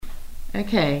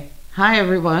Okay. Hi,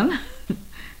 everyone.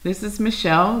 This is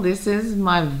Michelle. This is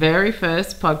my very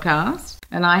first podcast.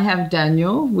 And I have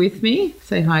Daniel with me.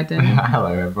 Say hi, Daniel.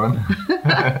 Hello, everyone.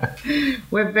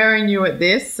 We're very new at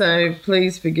this, so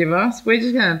please forgive us. We're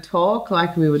just going to talk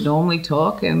like we would normally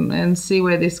talk and see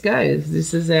where this goes.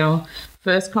 This is our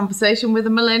first conversation with a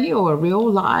millennial, a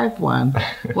real live one.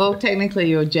 Well, technically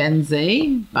you're Gen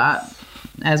Z, but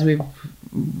as we've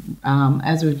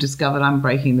discovered, I'm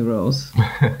breaking the rules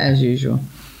as usual.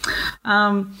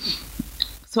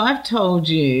 So I've told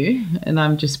you, and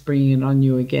I'm just bringing it on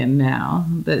you again now,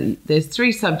 that there's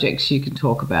 3 subjects you can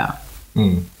talk about.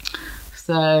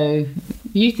 So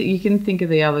you can think of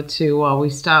the other 2 while we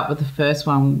start with the first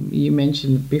one you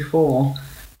mentioned before,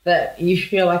 that you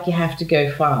feel like you have to go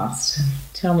fast.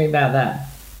 Tell me about that.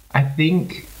 I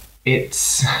think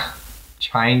it's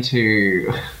trying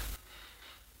to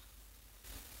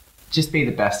just be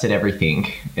the best at everything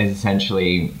is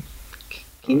essentially...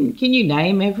 Can you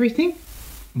name everything?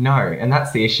 No, and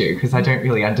that's the issue, because I don't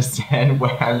really understand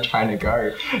where I'm trying to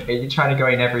go. You're trying to go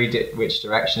in every which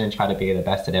direction and try to be the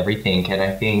best at everything, and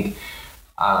I think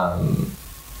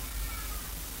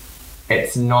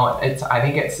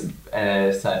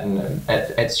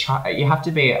you have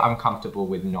to be uncomfortable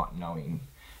with not knowing,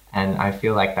 and I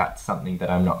feel like that's something that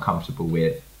I'm not comfortable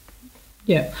with.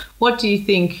 Yeah. What do you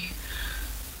think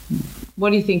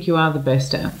you are the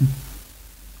best at?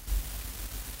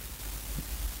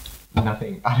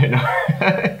 Nothing. I don't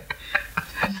know.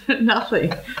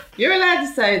 Nothing. You're allowed to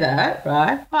say that,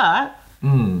 right? But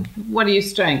what are your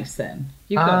strengths then?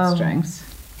 You've got strengths.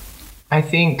 I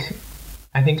think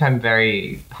I'm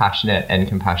very passionate and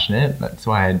compassionate. That's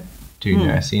why I do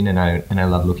nursing, and I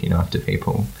love looking after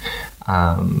people.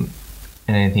 And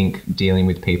I think dealing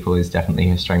with people is definitely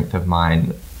a strength of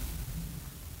mine.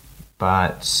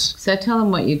 But so tell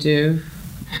them what you do.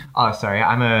 Oh, sorry.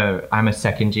 I'm a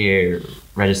second year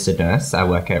registered nurse. I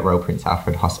work at Royal Prince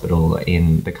Alfred Hospital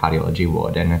in the cardiology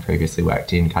ward, and I previously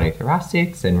worked in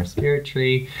cardiothoracics and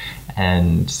respiratory,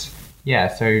 and yeah,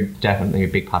 so definitely a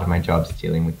big part of my job is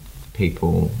dealing with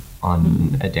people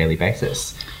on a daily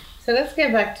basis. So let's go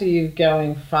back to you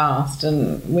going fast,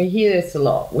 and we hear this a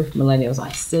lot with millennials.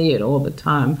 I see it all the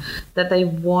time, that they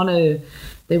want to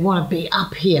be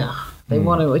up here. They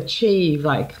want to achieve,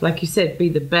 like you said, be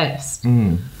the best.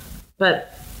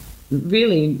 But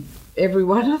really, every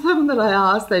one of them that I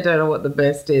ask, they don't know what the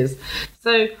best is.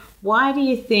 So why do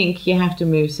you think you have to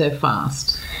move so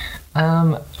fast?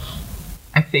 I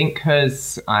think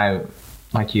because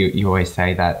like you always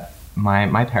say that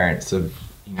my parents have,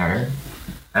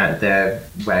 at their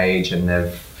wage, and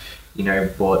they've,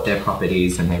 bought their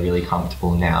properties, and they're really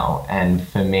comfortable now. And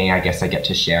for me, I guess I get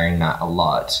to share in that a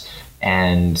lot.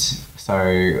 And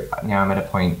so now I'm at a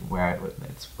point where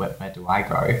where do I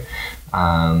go?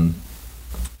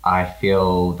 I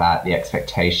feel that the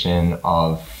expectation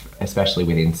of, especially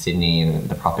within Sydney and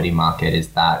the property market, is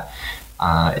that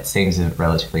it seems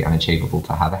relatively unachievable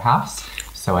to have a house.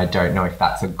 So I don't know if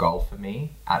that's a goal for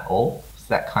me at all. So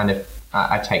that kind of,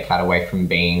 I take that away from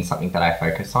being something that I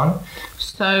focus on.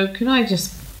 So can I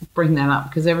just bring that up,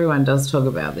 because everyone does talk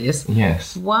about this?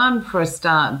 Yes. One, for a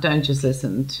start, don't just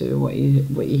listen to what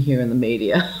you hear in the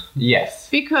media. Yes.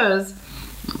 Because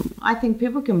I think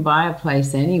people can buy a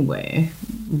place anywhere,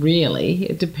 really.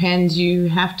 It depends. You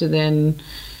have to then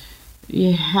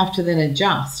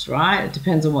adjust, right? It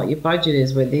depends on what your budget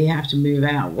is, whether you have to move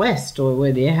out west, or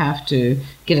whether you have to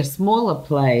get a smaller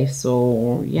place,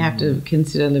 or you have to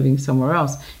consider living somewhere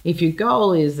else. If your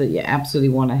goal is that you absolutely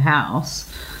want a house,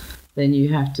 then you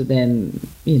have to then,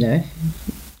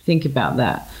 think about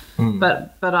that.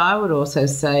 But I would also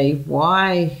say,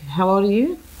 why? How old are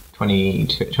you?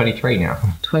 23 now.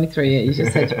 23, yeah, you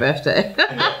just said your birthday.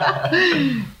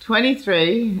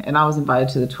 23, and I was invited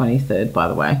to the 23rd, by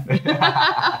the way.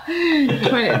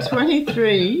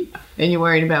 23, and you're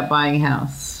worried about buying a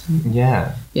house.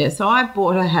 Yeah. Yeah, so I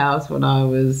bought a house when I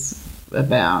was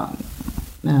about,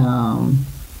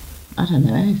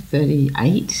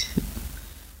 38.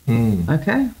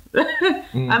 Okay.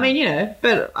 I mean,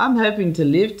 but I'm hoping to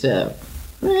live to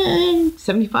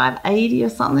 75, 80 or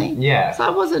something. Yeah. So I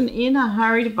wasn't in a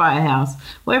hurry to buy a house.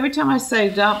 Well, every time I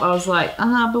saved up, I was like,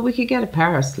 but we could go to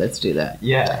Paris. Let's do that.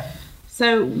 Yeah.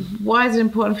 So why is it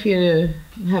important for you to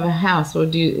have a house? Or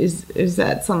is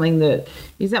that something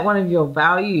is that one of your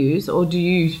values, or do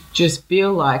you just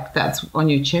feel like that's on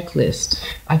your checklist?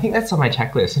 I think that's on my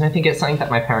checklist, and I think it's something that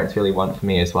my parents really want for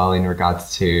me as well, in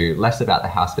regards to less about the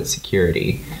house but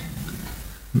security.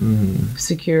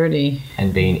 Security.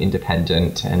 And being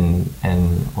independent and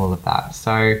all of that.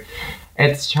 So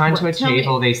it's trying to achieve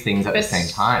all these things at the same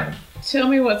time. Tell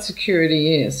me what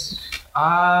security is.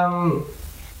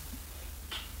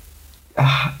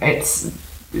 It's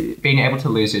being able to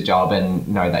lose your job and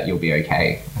know that you'll be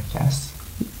okay, I guess.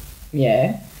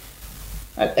 Yeah.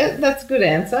 That's a good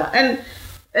answer. And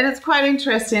it's quite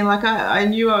interesting. Like, I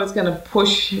knew I was going to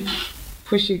push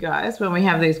you guys when we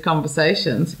have these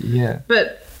conversations. Yeah.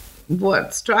 But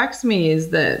what strikes me is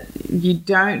that you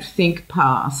don't think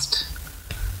past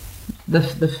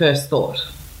the first thought.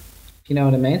 If you know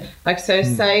what I mean? Like, so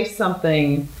say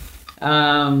something...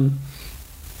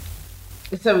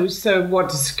 So what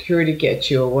does security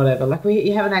get you or whatever? Like,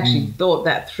 you haven't actually thought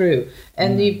that through.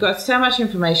 And you've got so much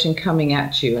information coming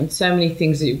at you and so many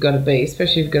things that you've got to be,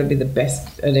 especially if you've got to be the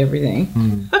best at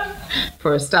everything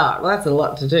for a start. Well, that's a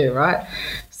lot to do, right?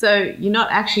 So you're not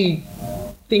actually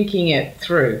thinking it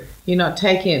through. You're not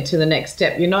taking it to the next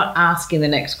step. You're not asking the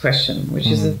next question, which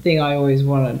is the thing I always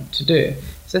wanted to do.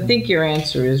 So I think your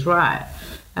answer is right.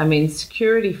 I mean,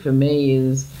 security for me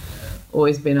is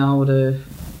always been able to,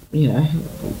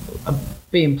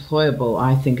 be employable,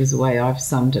 I think, is the way I've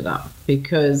summed it up.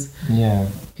 Because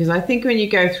I think when you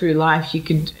go through life,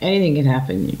 anything can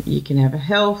happen. You can have a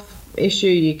health issue,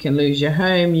 you can lose your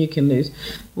home, you can lose...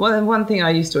 One thing I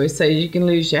used to always say is you can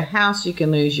lose your house, you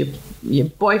can lose your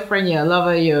boyfriend, your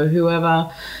lover, your whoever,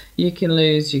 you can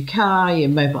lose your car, your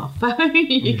mobile phone,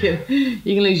 you can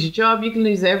lose your job, you can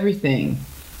lose everything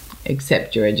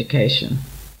except your education.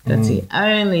 That's the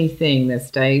only thing that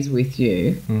stays with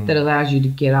you that allows you to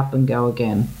get up and go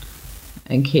again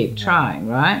and keep trying,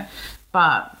 right?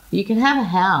 But you can have a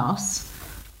house,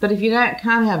 but if you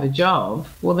can't have a job,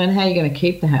 well, then how are you going to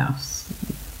keep the house?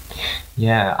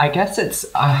 Yeah, I guess it's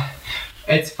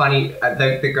funny,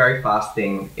 the grow fast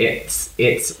thing,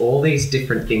 it's all these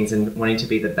different things and wanting to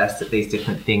be the best at these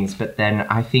different things, but then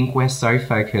I think we're so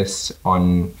focused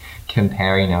on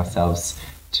comparing ourselves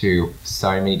to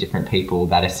so many different people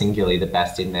that are singularly the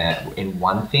best in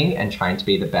one thing and trying to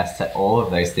be the best at all of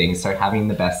those things. So having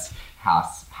the best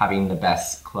house, having the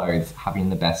best clothes, having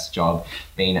the best job,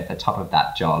 being at the top of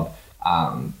that job,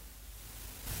 I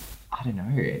don't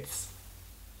know,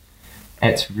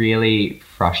 it's really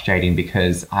frustrating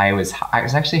because I was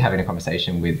actually having a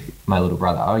conversation with my little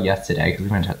brother yesterday because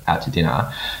we went out to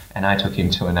dinner and I took him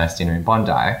to a nice dinner in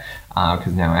Bondi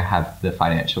because now I have the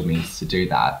financial means to do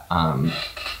that.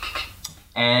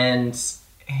 And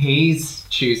he's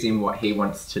choosing what he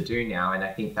wants to do now, and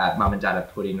I think that mum and dad are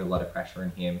putting a lot of pressure on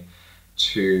him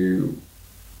to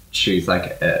choose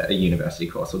like a university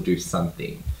course or do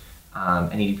something.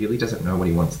 And he really doesn't know what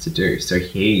he wants to do. So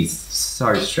he's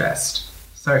so stressed.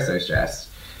 So stressed.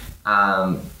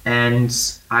 And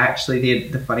I actually,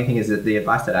 the funny thing is that the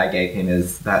advice that I gave him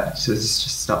is that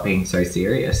just stop being so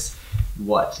serious.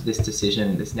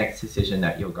 This next decision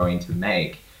that you're going to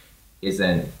make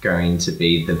isn't going to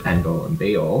be the end all and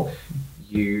be all.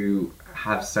 You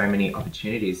have so many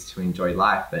opportunities to enjoy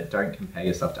life, but don't compare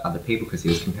yourself to other people, because he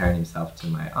was comparing himself to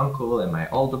my uncle and my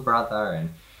older brother and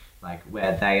like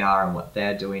where they are and what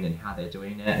they're doing and how they're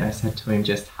doing it. And I said to him,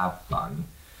 just have fun.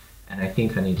 And I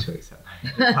think I need to accept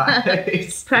that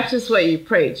advice. Practice what you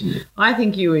preach. I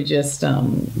think you were just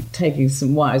taking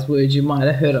some wise words you might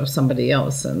have heard of somebody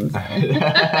else and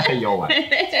Your way.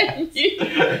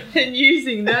 and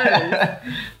using those.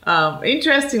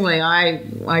 Interestingly,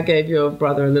 I gave your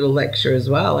brother a little lecture as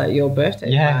well at your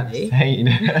birthday party.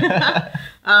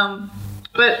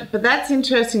 But that's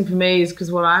interesting for me, is because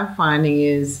what I'm finding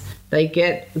is they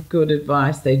get good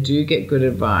advice. They do get good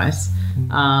advice.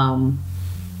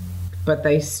 But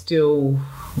they still,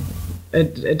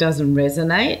 it doesn't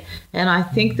resonate. And I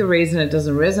think the reason it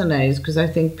doesn't resonate is because I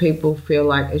think people feel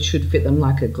like it should fit them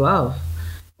like a glove.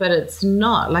 But it's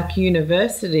not. Like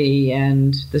university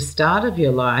and the start of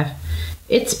your life,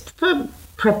 it's for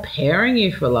preparing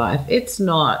you for life. It's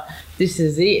not, this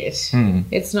is it.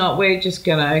 It's not, we're just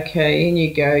going to, okay, in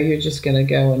you go, you're just going to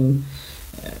go and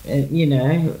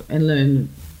learn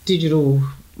digital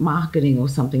marketing or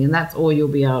something, and that's all you'll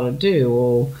be able to do,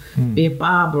 or be a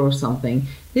barber or something.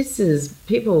 This is,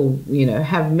 people,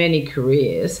 have many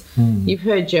careers. You've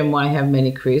heard Gen Y have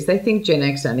many careers. They think Gen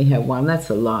X only have one. That's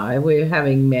a lie. We're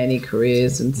having many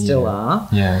careers and still are.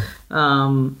 Yeah.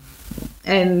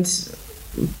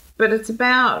 But it's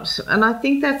about, and I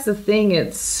think that's the thing,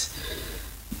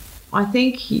 I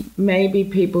think maybe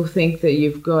people think that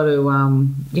you've got to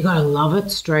love it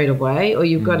straight away, or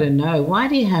you've got to know. Why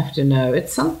do you have to know?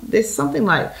 There's something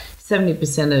like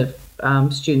 70%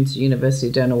 of students at university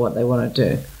don't know what they want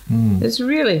to do. It's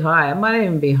really high. It might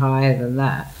even be higher than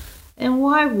that. And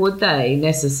why would they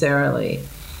necessarily?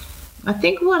 I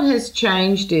think what has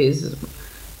changed is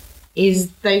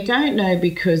is they don't know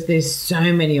because there's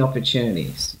so many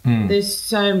opportunities. There's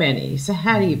so many. So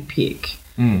how do you pick?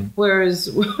 Whereas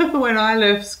when I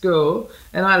left school,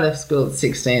 and I left school at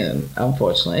 16,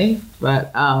 unfortunately,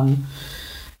 but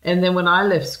and then when I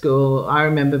left school, I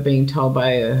remember being told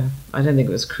by I don't think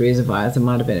it was careers advisor, it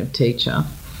might have been a teacher,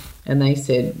 and they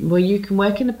said, well, you can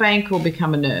work in a bank or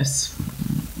become a nurse.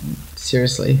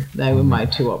 Seriously, they were my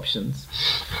two options.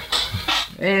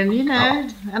 And, you know,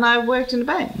 and I worked in a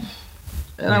bank.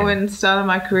 And I went and started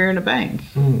my career in a bank.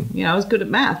 You know, I was good at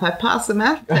math. I passed the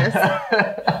math test.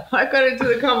 I got into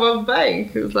the Commonwealth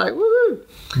Bank. It was like, woohoo.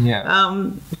 Yeah.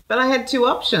 But I had two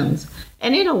options.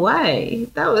 And in a way,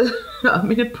 that was, I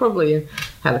mean, it probably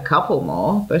had a couple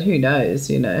more, but who knows,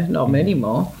 you know, not many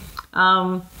more.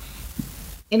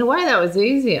 In a way, that was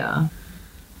easier.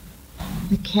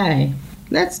 Okay,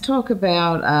 let's talk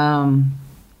about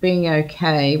being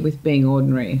okay with being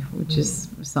ordinary, which is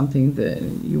something that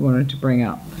you wanted to bring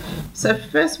up. So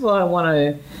first of all, I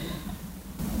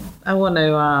want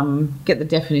to get the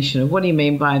definition of what do you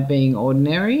mean by being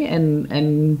ordinary,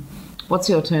 and what's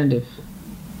the alternative?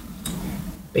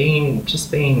 Being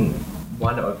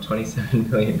one of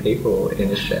 27 million people in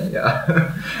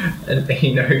Australia and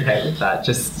being okay with that,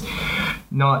 just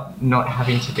not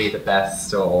having to be the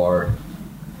best. Or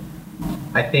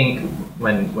I think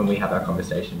when we have our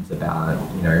conversations about,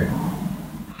 you know,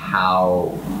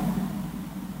 how,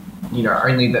 you know,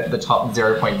 only the top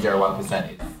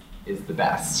 0.01% is the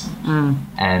best,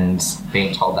 and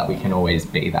being told that we can always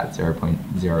be that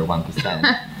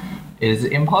 0.01% is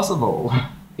impossible.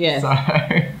 Yeah. So,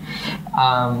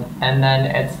 and then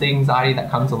it's the anxiety that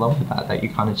comes along with that you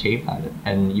can't achieve that,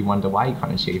 and you wonder why you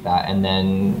can't achieve that, and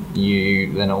then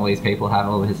all these people have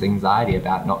all this anxiety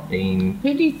about not being.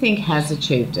 Who do you think has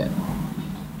achieved it?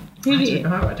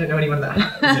 I don't know anyone that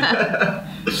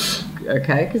has.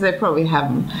 Okay, because they probably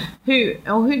haven't. Who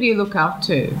do you look up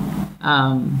to?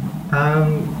 I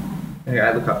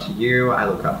look up to you. I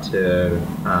look up to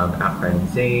our friend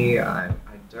Z. I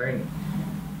don't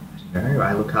know.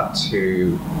 I look up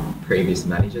to previous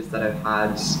managers that I've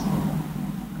had.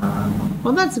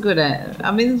 Well, that's a good answer.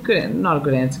 I mean, it's good. Not a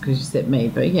good answer because you said me,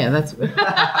 but yeah, that's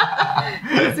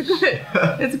it's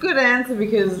a good answer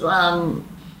because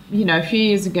you know, a few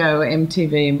years ago,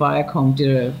 MTV and Viacom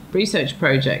did a research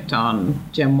project on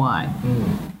Gen Y,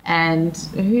 and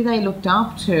who they looked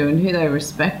up to and who they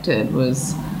respected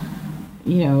was,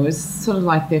 you know, it was sort of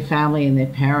like their family and their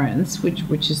parents,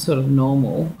 which is sort of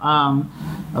normal,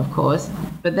 of course.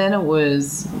 But then it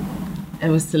was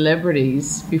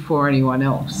celebrities before anyone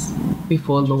else,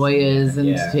 before lawyers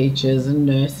and teachers and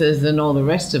nurses and all the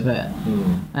rest of it.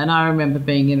 And I remember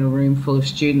being in a room full of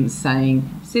students saying,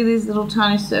 see these little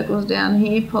tiny circles down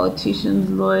here, politicians,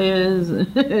 lawyers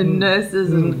and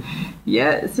nurses, and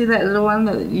see that little one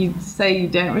that you say you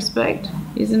don't respect?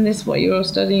 Isn't this what you're all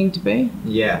studying to be?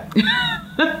 Yeah.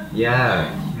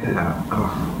 Yeah.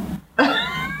 Oh.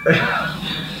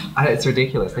 It's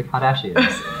ridiculous. The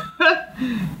Kardashians.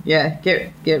 Yeah,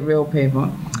 get real,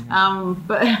 people.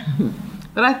 But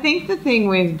I think the thing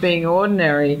with being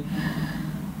ordinary,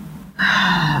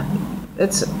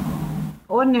 it's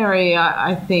ordinary.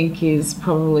 I think is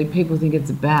probably people think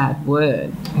it's a bad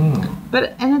word,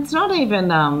 but it's not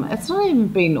even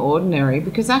being ordinary,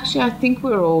 because actually I think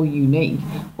we're all unique.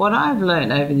 What I've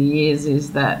learned over the years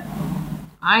is that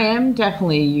I am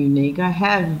definitely unique. I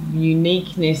have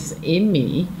uniqueness in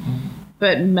me.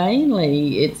 But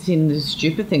mainly it's in the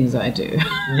stupid things I do.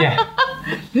 Yeah.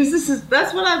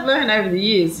 That's what I've learned over the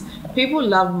years. People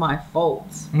love my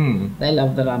faults. They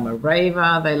love that I'm a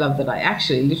raver. They love that I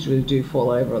actually literally do fall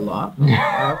over a lot.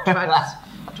 I've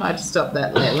tried to stop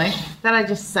that lately. That I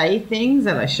just say things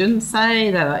that I shouldn't say.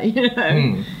 That I, you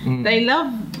know, they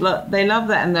love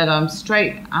that, and that I'm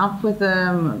straight up with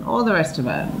them and all the rest of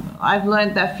it. I've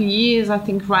learned that for years, I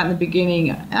think, right in the beginning.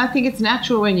 And I think it's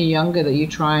natural when you're younger that you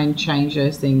try and change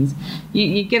those things.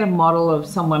 You get a model of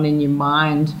someone in your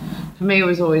mind. For me, it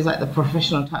was always like the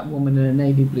professional type woman in a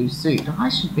navy blue suit. I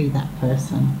should be that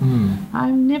person.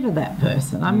 I'm never that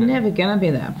person. I'm never going to be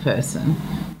that person.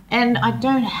 And I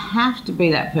don't have to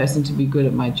be that person to be good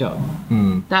at my job.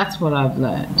 That's what I've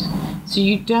learned. So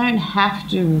you don't have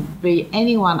to be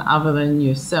anyone other than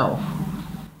yourself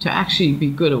to actually be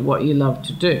good at what you love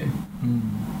to do.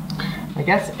 I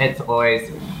guess I always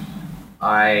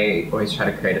try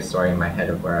to create a story in my head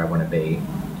of where I want to be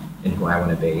and who I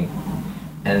want to be.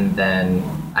 And then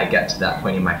I get to that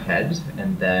point in my head,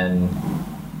 and then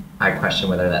I question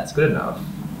whether that's good enough.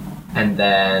 And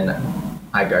then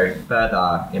I go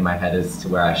further in my head as to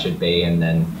where I should be, and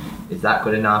then is that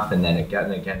good enough? And then again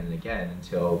and again and again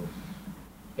until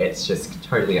it's just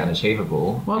totally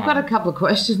unachievable. Well, I've got a couple of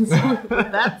questions with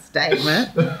that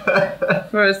statement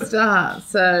for a start.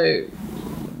 So,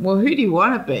 well, who do you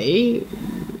want to be?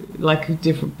 Like a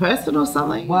different person or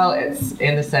something? Well, it's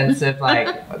in the sense of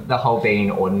like the whole being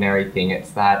ordinary thing.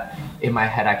 It's that in my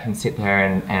head I can sit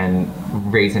there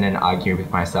and reason and argue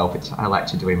with myself, which I like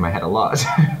to do in my head a lot.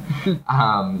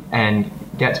 And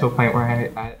get to a point where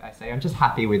I say I'm just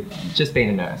happy with just being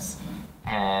a nurse.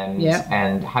 And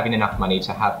and having enough money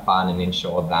to have fun and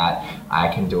ensure that I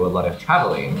can do a lot of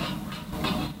traveling.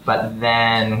 But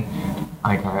then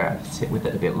I sit with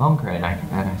it a bit longer and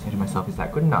I say to myself, is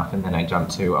that good enough? And then I jump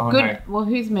to, no. Well,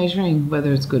 who's measuring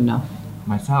whether it's good enough?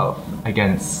 Myself.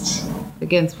 Against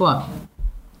what?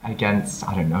 Against,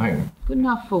 I don't know. Good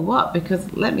enough for what?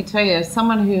 Because let me tell you, as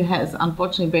someone who has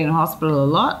unfortunately been in hospital a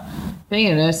lot,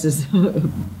 being a nurse is a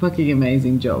fucking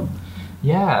amazing job.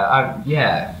 Yeah.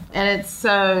 And it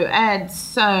adds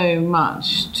so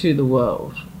much to the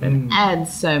world. It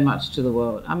adds so much to the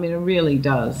world. I mean, it really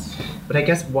does. But I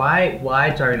guess why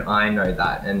don't I know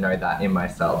that and know that in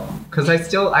myself? Because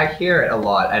I hear it a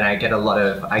lot, and I get a lot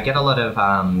of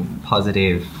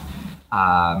positive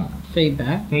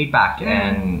feedback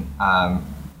and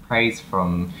praise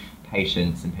from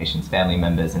patients and patients' family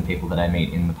members and people that I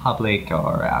meet in the public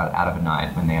or out of a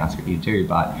night when they ask what you do.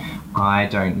 But I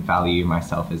don't value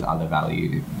myself as other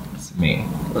values me.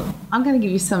 I'm going to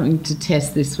give you something to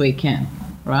test this weekend,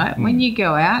 right? When you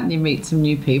go out and you meet some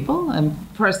new people, and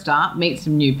for a start, meet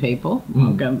some new people.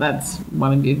 That's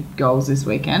one of your goals this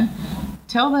weekend.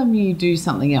 Tell them you do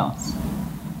something else,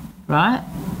 right?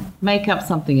 Make up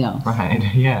something else.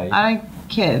 Right, yeah. I don't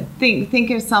care. Think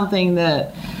of something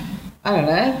that, I don't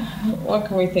know, what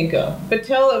can we think of? But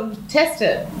tell them, test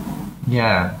it.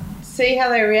 Yeah. See how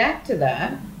they react to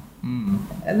that.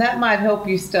 And that might help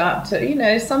you start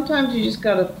to, sometimes you just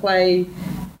got to play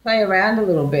around a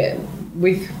little bit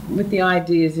with the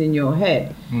ideas in your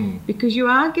head, because you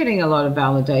are getting a lot of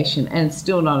validation and it's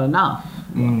still not enough.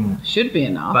 Should be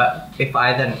enough. But if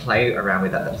I then play around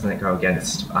with that doesn't go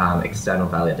against external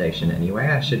validation anyway.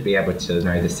 I should be able to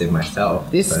know this in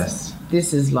myself first.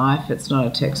 This is life. It's not a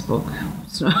textbook.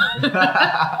 It's not.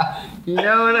 You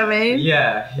know what I mean?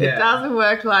 Yeah. It doesn't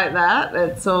work like that.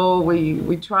 It's all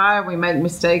we try, we make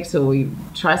mistakes, or we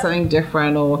try something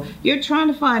different, or you're trying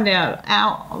to find out.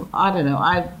 I don't know.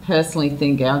 I personally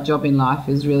think our job in life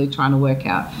is really trying to work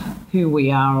out who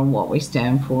we are and what we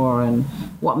stand for and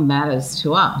what matters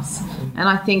to us. And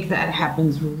I think that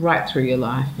happens right through your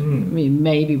life. I mean,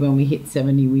 maybe when we hit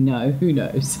 70 we know, who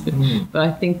knows. But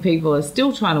I think people are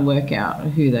still trying to work out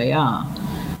who they are.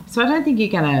 So I don't think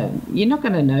you're not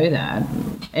gonna know that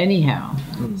anyhow.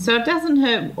 So it doesn't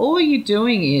hurt. All you're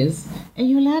doing is, and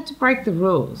you're allowed to break the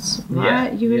rules,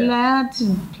 right? You're allowed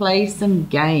to play some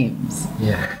games.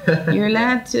 Yeah. You're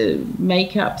allowed to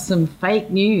make up some fake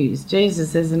news.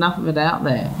 Jesus, there's enough of it out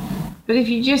there. But if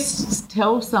you just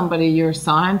tell somebody you're a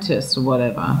scientist or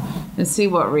whatever and see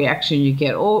what reaction you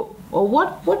get, or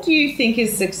what do you think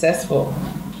is successful?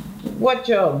 What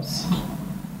jobs?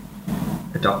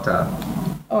 A doctor.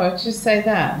 Oh, just say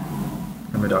that.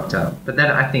 I'm a doctor. But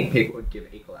then I think people would give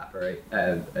equal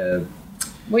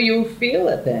well, you'll feel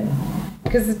it then.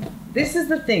 Because this is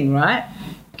the thing, right?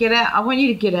 Get out. I want you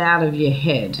to get out of your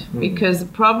head, because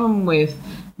the problem with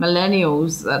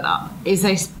millennials is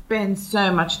they spend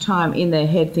so much time in their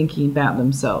head thinking about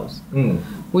themselves,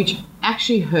 which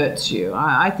actually hurts you.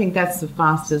 I think that's the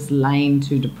fastest lane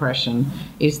to depression,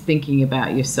 is thinking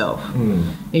about yourself.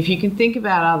 If you can think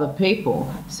about other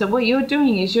people. So what you're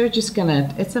doing is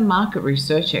it's a market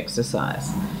research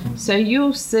exercise. So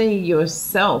you'll see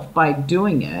yourself by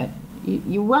doing it.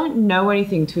 You won't know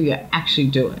anything till you actually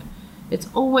do it. It's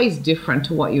always different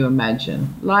to what you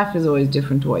imagine. Life is always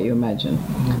different to what you imagine.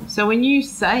 So when you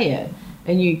say it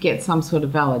and you get some sort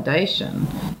of validation,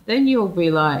 then you'll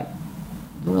be like,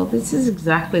 well, this is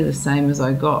exactly the same as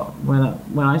I got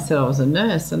when I said I was a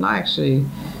nurse, and I actually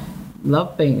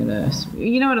love being a nurse.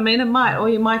 You know what I mean? You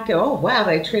might go, oh wow,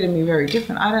 they treated me very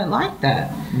different. I don't like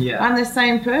that. Yeah. I'm the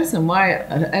same person. Why?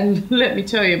 And let me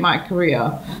tell you, my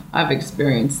career, I've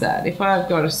experienced that. If I've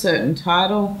got a certain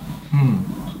title,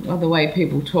 or the way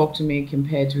people talk to me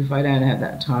compared to if I don't have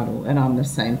that title and I'm the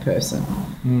same person.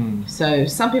 So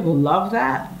some people love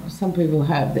that. Some people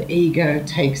have the ego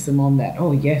takes them on that.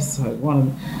 Oh yes, I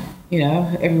want to,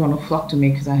 everyone will flock to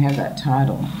me because I have that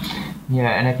title.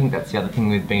 Yeah, and I think that's the other thing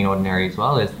with being ordinary as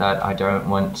well, is that I don't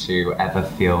want to ever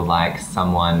feel like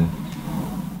someone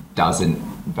doesn't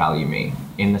value me,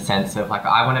 in the sense of like,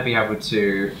 I want to be able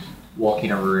to walk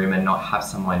in a room and not have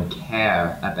someone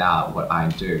care about what I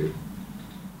do.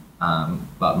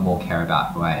 but more care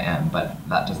about who I am. But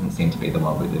that doesn't seem to be the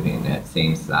world we live in. It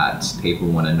seems that people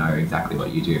want to know exactly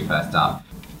what you do first up.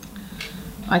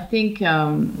 I think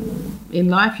in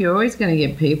life you're always going to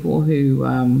get people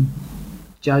who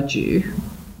judge you.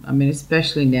 I mean,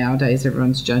 especially nowadays,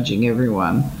 everyone's judging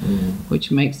everyone, which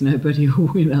makes nobody a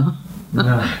winner.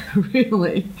 No.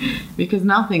 Really, because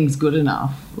nothing's good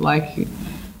enough. Like,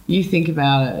 you think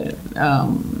about it,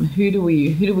 who do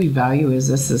we value as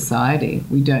a society?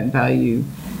 We don't value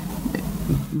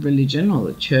religion or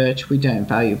the church. We don't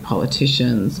value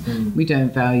politicians. We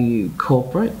don't value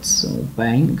corporates or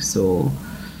banks or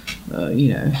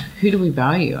who do we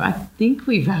value? I think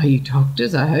we value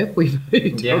doctors. I hope we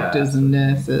value doctors and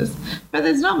nurses. But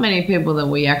there's not many people that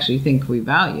we actually think we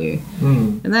value.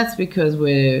 And that's because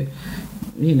we're,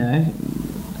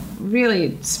 really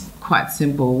it's quite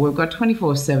simple. We've got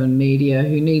 24/7 media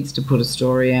who needs to put a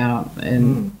story out,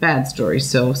 and bad stories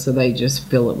sell, so they just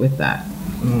fill it with that.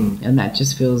 And that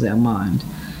just fills our mind.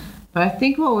 But I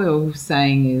think what we were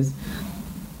saying is,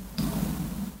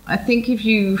 I think if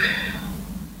you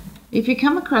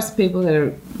come across people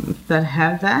that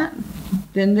have that,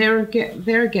 then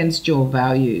they're against your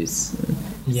values.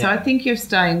 So I think you're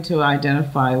starting to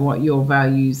identify what your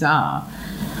values are,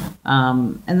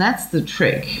 and that's the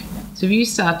trick. So if you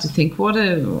start to think, what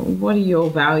are your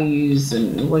values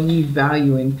and what do you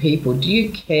value in people? Do you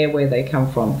care where they come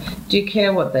from? Do you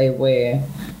care what they wear?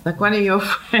 Like one of your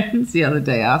friends the other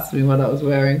day asked me what I was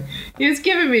wearing. He was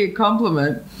giving me a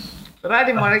compliment. But I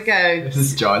didn't want to go. This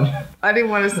is John. I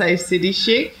didn't want to say city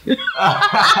chic. And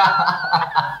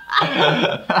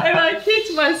I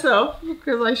kicked myself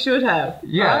because I should have.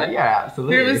 Yeah, right? yeah,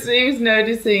 absolutely. He was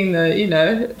noticing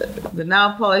the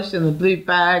nail polish and the blue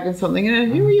bag and something.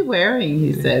 Who are you wearing?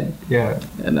 He said. Yeah.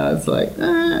 And I was like,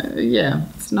 yeah,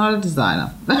 it's not a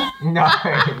designer. No,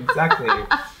 exactly.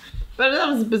 But that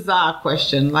was a bizarre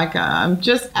question. Like, I'm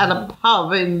just at a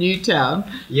pub in Newtown.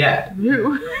 Yeah.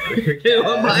 Who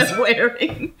am I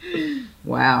wearing?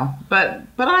 Wow. But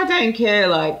I don't care.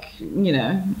 Like,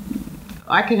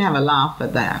 I can have a laugh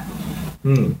at that.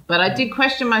 But I did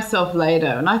question myself later.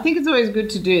 And I think it's always good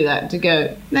to do that, to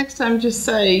go, next time just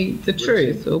say the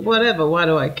truth or whatever. Why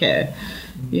do I care?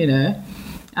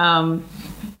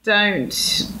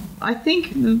 I think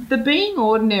the being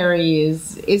ordinary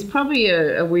is probably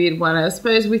a weird one. I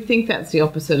suppose we think that's the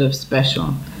opposite of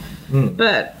special.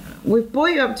 But we've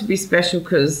brought you up to be special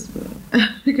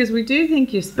because we do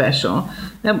think you're special.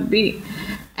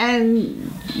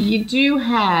 And you do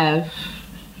have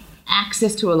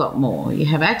access to a lot more. You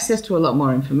have access to a lot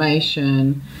more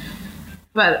information.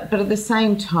 But at the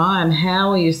same time,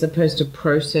 how are you supposed to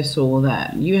process all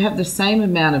that? You have the same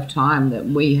amount of time that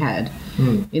we had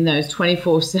in those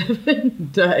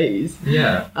 24/7 days.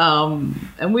 Yeah.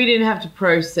 And we didn't have to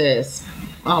process,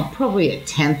 probably a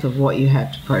tenth of what you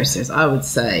had to process. I would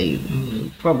say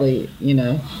probably,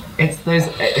 That's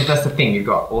the thing. You've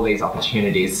got all these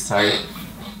opportunities, so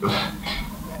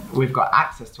we've got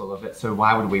access to all of it, so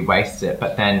why would we waste it?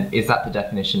 But then is that the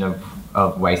definition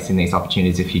of wasting these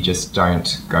opportunities if you just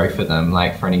don't go for them?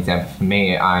 Like, for an example, for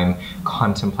me, I'm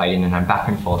contemplating, and I'm back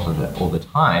and forth with it all the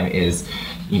time, is,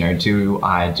 do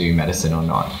I do medicine or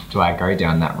not? Do I go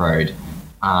down that road?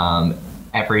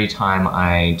 Every time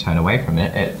I turn away from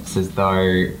it, it's as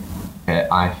though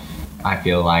I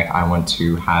feel like I want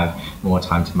to have more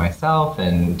time to myself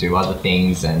and do other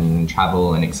things and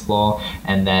travel and explore.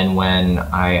 And then when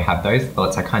I have those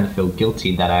thoughts, I kind of feel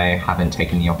guilty that I haven't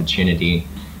taken the opportunity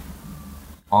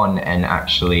on and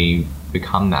actually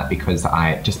become that because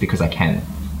I can.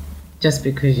 Just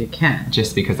because you can.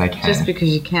 Just because I can. Just because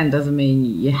you can doesn't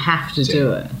mean you have to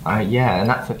do it. Yeah, and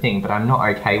that's the thing, but I'm not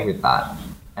okay with that.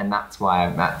 And that's why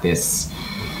I'm at this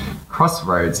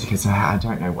crossroads, because I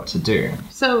don't know what to do.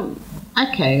 So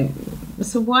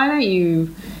why don't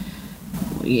you...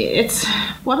 It's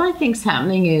what I think's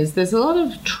happening is there's a lot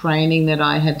of training that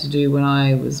I had to do when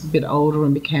I was a bit older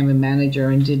and became a manager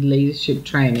and did leadership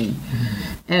training.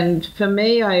 And for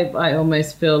me, I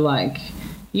almost feel like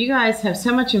you guys have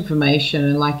so much information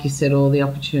and, like you said, all the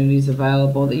opportunities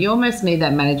available that you almost need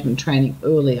that management training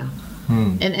earlier.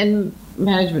 And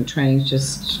management training is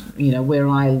just, where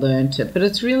I learnt it. But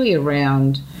it's really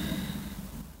around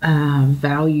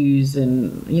values.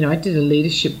 And, I did a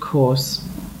leadership course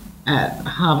at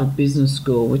Harvard Business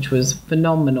School, which was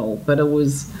phenomenal. But it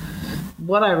was,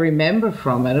 what I remember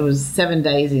from it, it was 7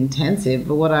 days intensive.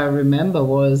 But what I remember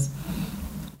was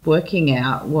working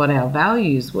out what our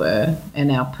values were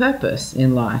and our purpose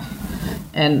in life.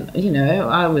 And, I don't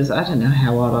know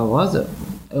how old I was,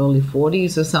 early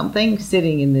 40s or something,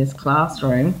 sitting in this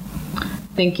classroom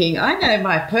thinking, I know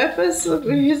my purpose,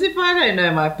 as if I don't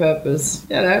know my purpose,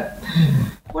 you know.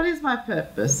 What is my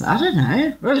purpose? I don't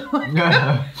know.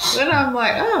 Then I'm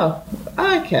like, oh,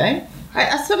 okay.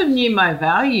 I sort of knew my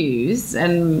values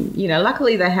and, you know,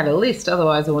 luckily they had a list,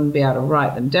 otherwise I wouldn't be able to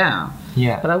write them down.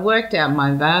 Yeah. But I worked out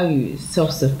my values,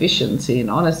 self-sufficiency and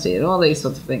honesty and all these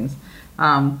sorts of things.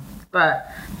 But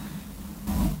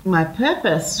my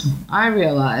purpose, I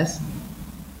realise,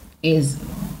 is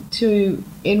to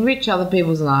enrich other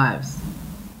people's lives.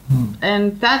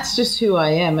 And that's just who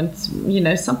I am. And, you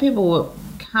know, some people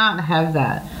can't have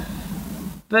that.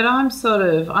 But I'm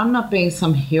not being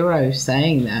some hero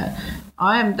saying that.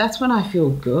 That's when I feel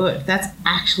good. That's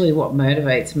actually what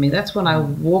motivates me. That's when I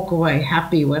walk away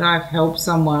happy. When I've helped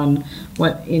someone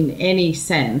in any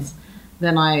sense,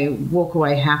 then I walk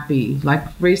away happy. Like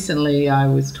recently I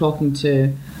was talking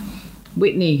to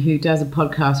Whitney, who does a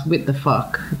podcast, With the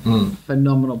Fuck.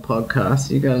 Phenomenal podcast.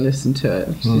 You got to listen to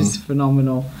it. She's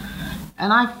phenomenal.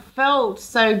 And I felt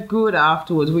so good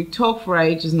afterwards. We talked for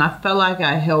ages and I felt like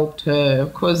I helped her.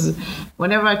 Of course,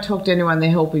 whenever I talk to anyone,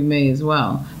 they're helping me as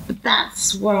well. But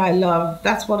that's what I love.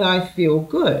 That's what I feel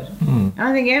good. And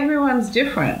I think everyone's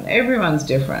different. Everyone's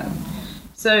different.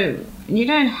 So you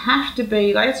don't have to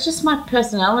be, like, it's just my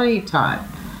personality type.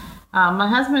 My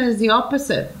husband is the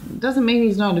opposite. Doesn't mean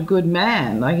he's not a good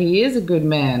man. Like, he is a good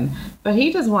man, but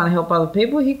he doesn't want to help other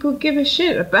people. He could give a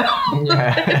shit about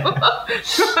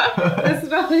That's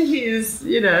not his,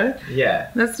 you know. Yeah.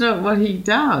 That's not what he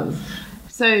does.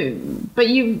 So, but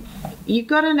you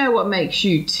got to know what makes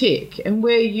you tick and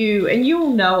and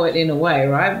you'll know it in a way,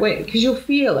 right? Because you'll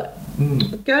feel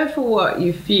it. Go for what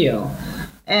you feel.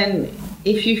 And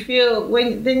if you feel,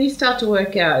 then you start to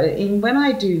work out, and when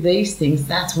I do these things,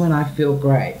 that's when I feel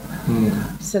great.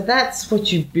 So that's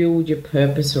what you build your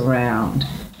purpose around,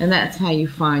 and that's how you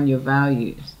find your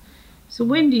values. So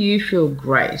when do you feel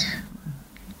great?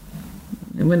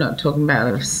 And we're not talking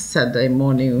about a Saturday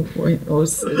morning or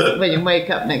when you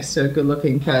wake up next to a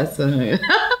good-looking person.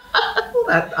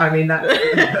 That's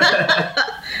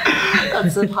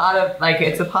a part of, like,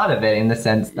 it's a part of it in the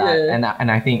sense that,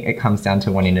 and I think it comes down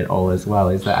to wanting it all as well,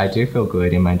 is that I do feel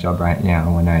good in my job right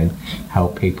now when I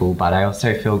help people, but I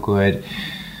also feel good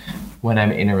when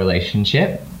I'm in a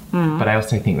relationship. But I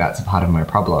also think that's a part of my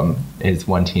problem, is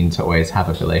wanting to always have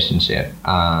a relationship.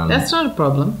 That's not a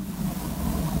problem.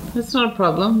 That's not a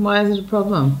problem. Why is it a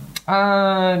problem?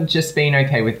 Just being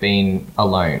okay with being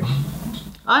alone.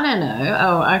 I don't know.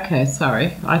 Oh, okay,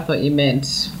 sorry. I thought you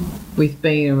meant with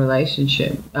being in a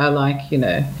relationship. Like, you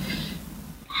know,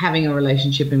 having a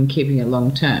relationship and keeping it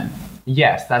long term.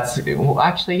 Yes,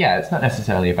 it's not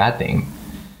necessarily a bad thing.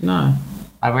 No.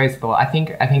 I've always thought, I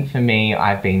think for me,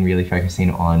 I've been really focusing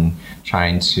on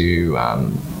trying to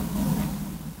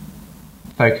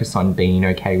focus on being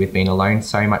okay with being alone,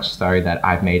 so much so that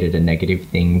I've made it a negative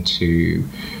thing to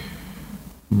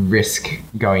risk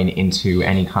going into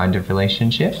any kind of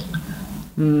relationship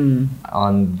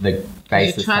on the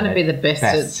basis you're trying to be the best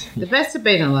at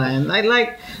being alone.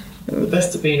 Like the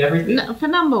best at being everything. For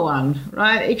number one,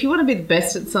 right? If you want to be the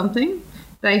best at something,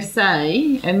 they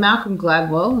say, and Malcolm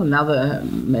Gladwell, another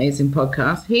amazing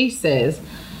podcast, he says,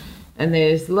 and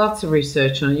there's lots of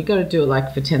research on it, you've got to do it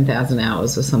like for 10,000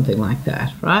 hours or something like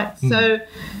that, right? So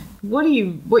what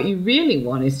you really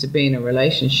want is to be in a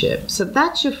relationship. So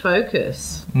that's your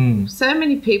focus. So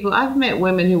many people, I've met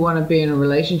women who want to be in a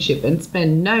relationship and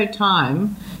spend no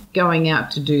time going out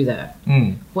to do that.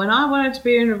 When I wanted to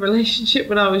be in a relationship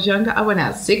when I was younger, I went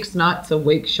out 6 nights a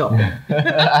week shopping.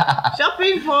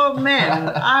 Shopping for men.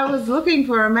 I was looking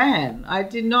for a man. I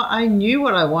knew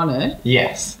what I wanted.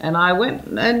 Yes. And I went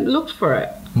and looked for it.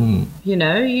 You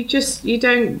know, you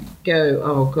don't go,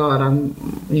 oh God, I'm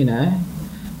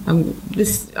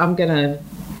going to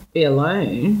be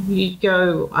alone. You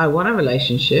go, I want a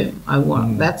relationship.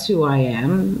 That's who I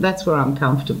am. That's where I'm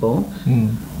comfortable.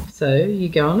 So you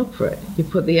go and look for it. You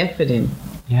put the effort in.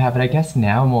 Yeah, but I guess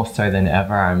now more so than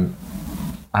ever,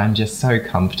 I'm just so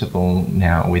comfortable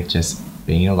now with just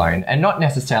being alone, and not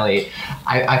necessarily.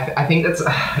 I think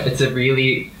it's a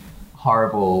really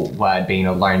horrible word, being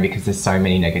alone, because there's so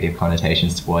many negative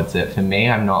connotations towards it. For me,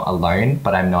 I'm not alone,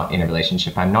 but I'm not in a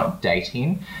relationship. I'm not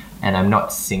dating, and I'm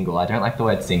not single. I don't like the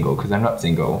word single because I'm not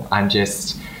single. I'm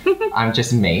just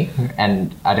me,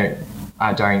 and I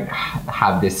don't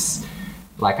have this.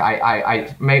 Like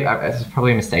it's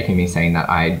probably mistaken me saying that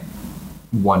I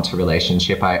want a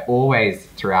relationship. I always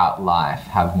throughout life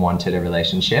have wanted a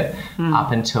relationship.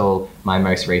 Up until my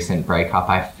most recent breakup,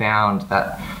 I found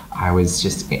that I was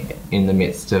just in the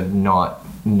midst of not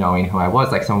knowing who I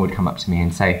was. Like, someone would come up to me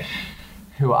and say,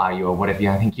 who are you or what have you?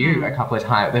 I think you a couple of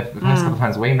times, the first couple of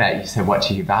times we met, you said, what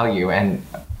do you value? And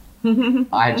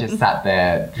I just sat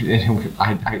there.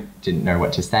 I didn't know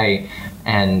what to say.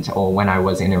 Or when I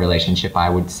was in a relationship, I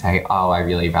would say, oh, I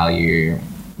really value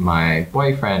my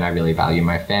boyfriend. I really value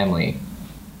my family.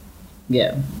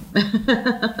 Yeah.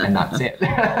 And that's it.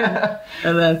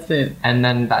 And that's it. And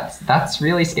then that's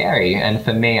really scary. And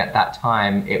for me at that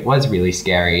time, it was really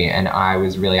scary. And I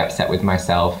was really upset with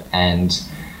myself. And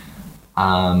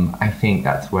I think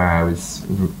that's where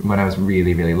when I was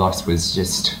really, really lost, was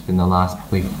just in the last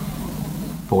probably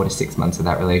 4 to 6 months of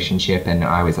that relationship. And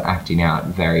I was acting out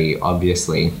very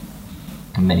obviously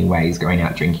in many ways, going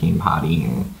out drinking,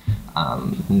 partying,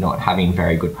 not having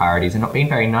very good priorities and not being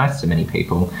very nice to many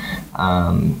people.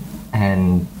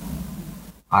 And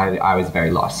I was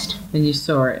very lost. And you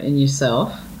saw it in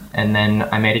yourself. And then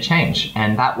I made a change.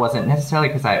 And that wasn't necessarily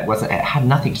because it had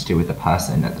nothing to do with the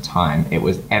person at the time. It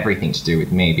was everything to do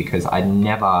with me, because I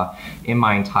never, in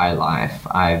my entire life,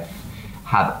 I've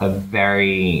had a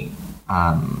very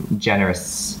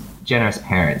generous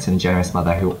parents and generous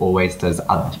mother who always does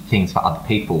other things for other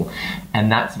people, and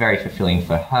that's very fulfilling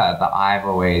for her. But I've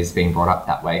always been brought up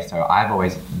that way, so I've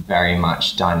always very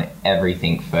much done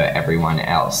everything for everyone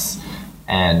else,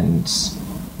 and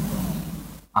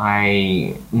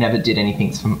I never did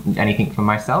anything for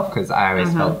myself, because I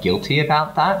always felt guilty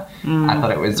about that. I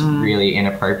thought it was really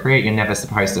inappropriate. You're never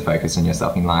supposed to focus on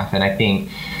yourself in life, and I think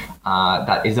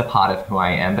that is a part of who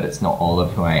I am, but it's not all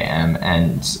of who I am.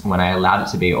 And when I allowed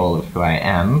it to be all of who I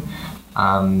am,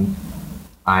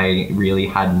 I really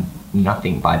had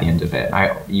nothing by the end of it.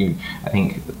 I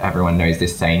think everyone knows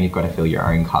this saying, you've got to fill your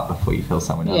own cup before you fill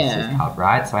someone else's cup,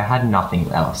 right? So I had nothing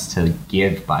else to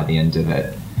give by the end of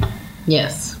it.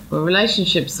 Yes. Well,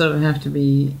 relationships sort of have to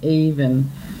be even.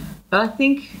 But I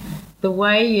think the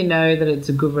way you know that it's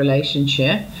a good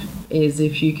relationship is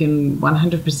if you can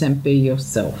 100% be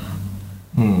yourself.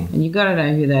 And you've got to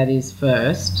know who that is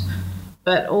first.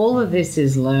 But all of this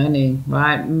is learning,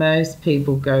 right? Most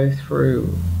people go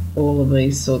through all of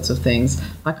these sorts of things.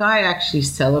 Like, I actually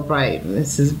celebrate,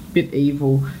 this is a bit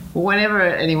evil, but whenever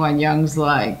anyone young's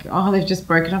like, oh, they've just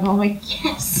broken up, I'm like,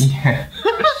 yes. Yeah.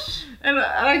 And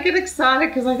I get excited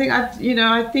because I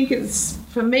think it's,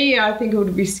 for me, I think it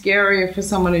would be scarier for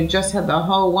someone who just had the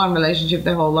whole one relationship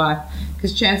their whole life,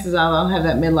 because chances are they'll have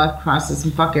that midlife crisis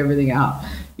and fuck everything up,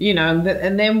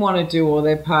 and then want to do all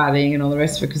their partying and all the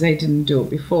rest of it because they didn't do it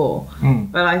before.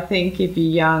 But I think if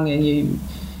you're young and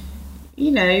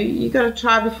you got to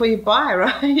try before you buy,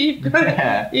 right? You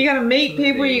got to meet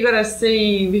people. You got to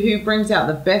see who brings out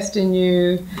the best in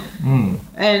you,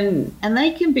 and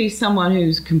they can be someone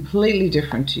who's completely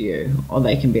different to you, or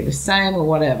they can be the same or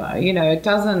whatever. It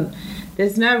doesn't.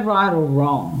 There's no right or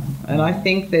wrong, and I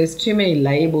think there's too many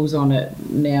labels on it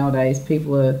nowadays.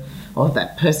 People are,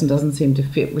 that person doesn't seem to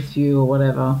fit with you or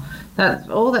whatever.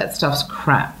 All that stuff's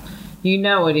crap. You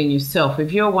know it in yourself.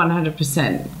 If you're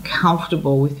 100%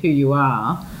 comfortable with who you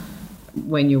are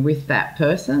when you're with that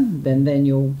person, then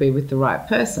you'll be with the right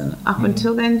person. Up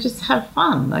until then, just have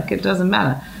fun. Like, it doesn't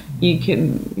matter. You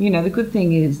can, the good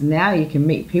thing is now you can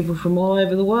meet people from all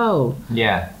over the world.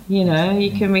 Yeah.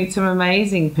 You can meet some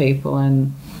amazing people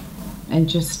and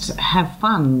just have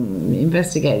fun,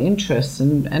 investigate interests,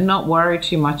 and not worry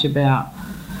too much about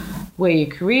where your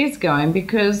career's going,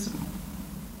 because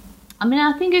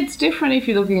I think it's different if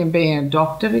you're looking at being a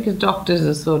doctor, because doctors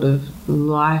are sort of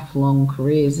lifelong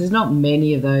careers. There's not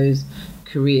many of those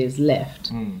careers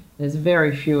left. There's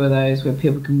very few of those where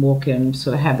people can walk in and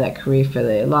sort of have that career for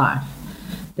their life.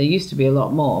 There used to be a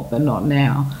lot more, but not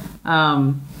now.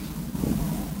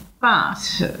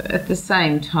 But at the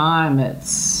same time,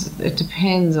 it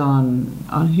depends on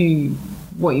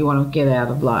what you want to get out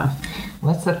of life.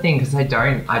 Well, that's the thing, because I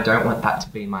don't want that to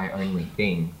be my only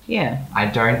thing. Yeah. I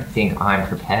don't think I'm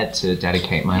prepared to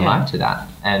dedicate my life to that.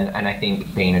 And I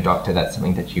think being a doctor, that's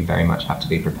something that you very much have to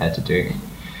be prepared to do.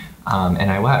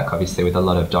 And I work, obviously, with a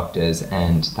lot of doctors,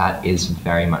 and that is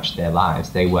very much their lives.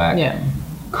 They work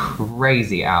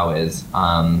crazy hours.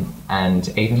 And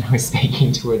even I was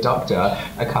speaking to a doctor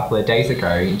a couple of days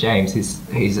ago, James,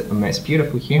 he's the most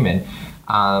beautiful human.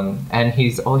 And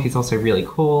he's also really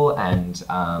cool, and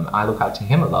I look up to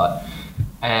him a lot.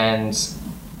 And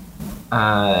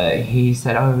he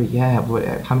said, oh yeah,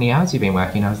 how many hours have you been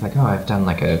working? I was like, I've done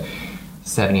like a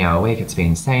 70-hour week. It's been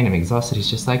insane. I'm exhausted. He's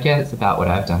just like, yeah, it's about what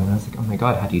I've done. And I was like, oh my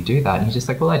God, how do you do that? And he's just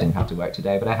like, well, I didn't have to work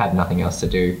today, but I had nothing else to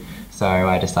do, so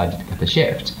I decided to cut the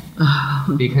shift.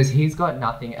 Because he's got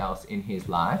nothing else in his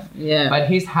life, but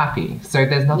he's happy, so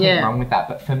there's nothing wrong with that.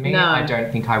 But for me, I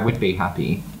don't think I would be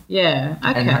happy. Yeah,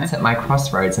 okay. And that's at my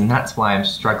crossroads, and that's why I'm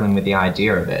struggling with the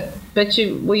idea of it. But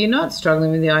you're not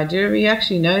struggling with the idea. You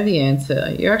actually know the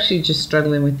answer. You're actually just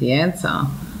struggling with the answer.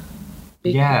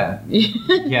 Yeah.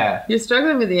 Yeah. You're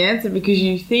struggling with the answer because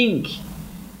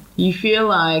you feel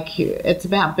like it's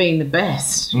about being the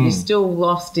best. You're still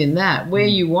lost in that. Where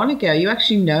you want to go, you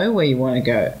actually know where you want to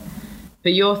go.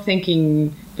 But you're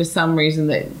thinking for some reason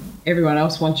that everyone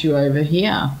else wants you over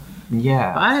here.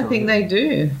 Yeah. But I don't think they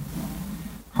do.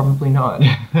 Probably not.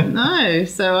 No.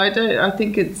 So I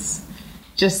think it's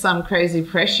just some crazy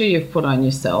pressure you've put on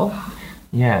yourself.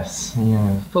 Yes.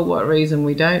 Yeah. For what reason,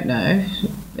 we don't know.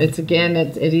 It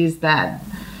is that,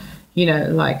 you know,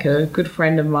 like a good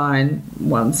friend of mine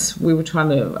once, we were trying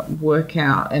to work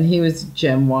out, and he was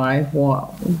Gen Y,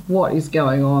 what is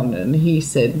going on? And he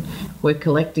said, we're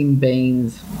collecting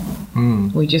beans.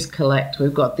 We just collect.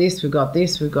 We've got this, we've got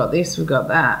this, we've got this, we've got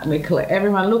that. And we collect.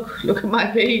 Everyone, look at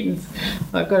my beans.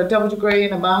 I've got a double degree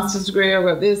and a master's degree. I've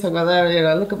got this, I've got that. You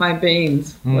know, look at my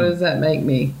beans. What does that make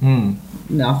me?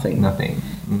 Nothing.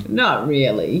 Not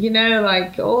really. You know,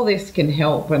 like all this can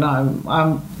help, and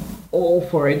I'm all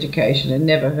for education. It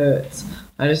never hurts.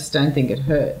 I just don't think it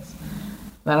hurts.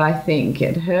 But I think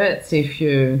it hurts if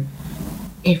you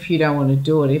don't want to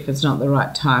do it, if it's not the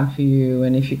right time for you,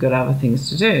 and if you've got other things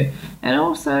to do. And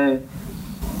also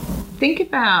think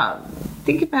about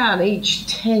each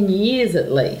 10 years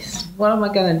at least. What am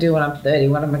I going to do when I'm 30?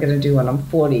 What am I going to do when I'm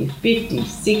 40, 50,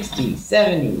 60,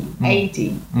 70,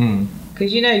 80?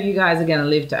 Because you know you guys are going to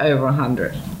live to over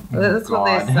 100. That's what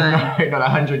they're saying. No, not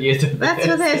 100 years of this. That's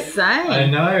what they're saying. I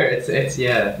know. It's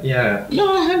yeah.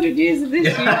 Not 100 years of this,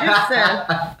 you just said.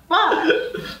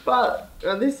 But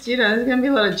this, you know, there's going to be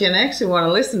a lot of Gen X who want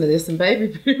to listen to this, and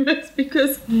baby boomers,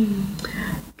 because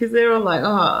they're all like,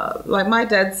 oh, like my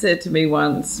dad said to me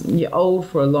once, you're old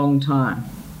for a long time.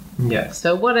 Yeah.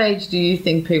 So what age do you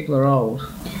think people are old?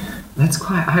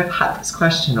 I've had this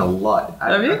question a lot.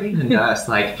 Have you? I've been a nurse.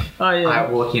 Like, I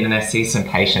walk in and I see some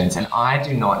patients, and I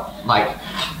do not, like,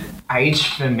 age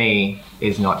for me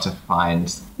is not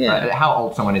defined. How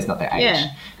old someone is, not their age.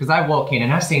 Because I walk in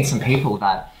and I've seen some people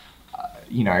that,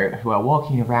 you know, who are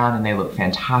walking around and they look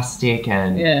fantastic,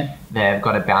 and they've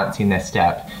got a bounce in their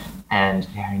step, and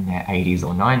they're in their 80s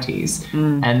or 90s.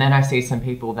 And then I see some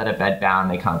people that are bedbound,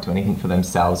 they can't do anything for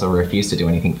themselves or refuse to do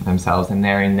anything for themselves, and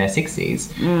they're in their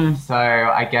 60s. So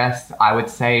I guess I would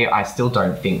say I still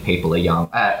don't think people are young.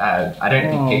 I don't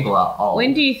think people are old.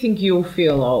 When do you think you'll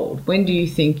feel old? When do you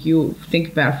think you'll think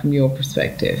about it from your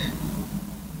perspective?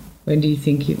 When do you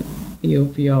think you'll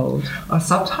be old?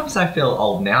 Sometimes I feel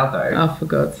old now, though. Oh, for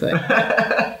God's sake.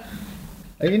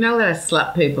 You're not allowed to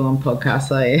slap people on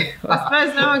podcasts, are you? I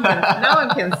suppose no one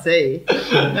can see.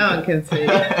 No one can see.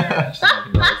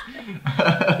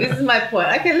 This is my point.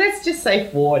 Okay, let's just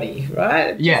say 40,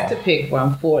 right? Yeah. Just to pick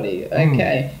one, 40.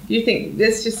 Okay. You think,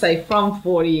 let's just say from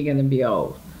 40 you're going to be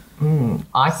old.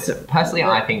 Personally,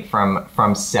 I think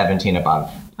from 70 and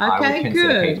above, I would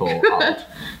consider people old.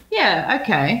 Yeah,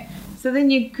 okay. So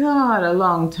then you got a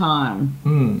long time,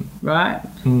 right?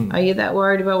 Are you that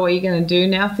worried about what you're going to do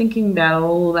now? Thinking about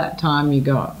all that time you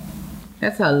got.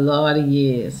 That's a lot of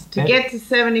years. To get to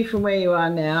 70 from where you are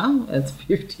now, that's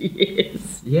 50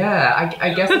 years. Yeah,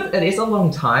 I guess it is a long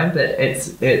time, but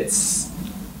it's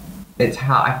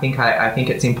how I think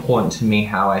it's important to me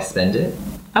how I spend it.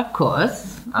 Of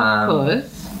course.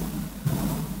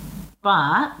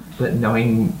 But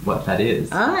knowing what that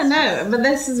is. I know, but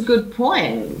this is a good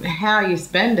point, how you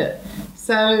spend it.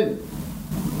 So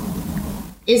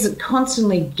is it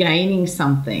constantly gaining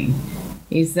something?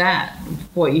 Is that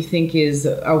what you think is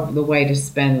the way to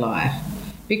spend life?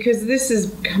 Because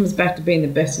this comes back to being the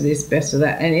best of this, best of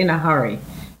that, and in a hurry.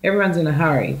 Everyone's in a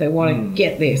hurry. They want to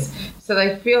get this. So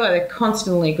they feel like they've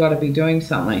constantly got to be doing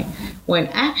something, when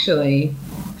actually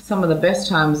some of the best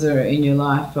times are in your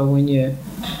life are when you're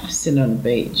sitting on a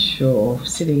beach or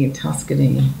sitting in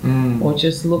Tuscany or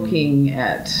just looking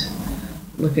at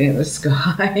the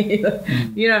sky.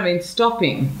 You know what I mean?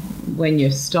 Stopping. When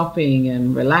you're stopping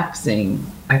and relaxing.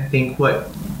 I think what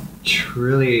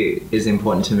truly is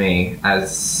important to me,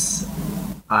 as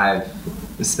I've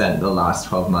spent the last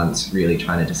 12 months really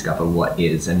trying to discover what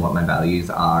is and what my values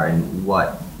are, and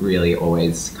what really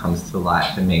always comes to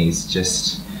light for me is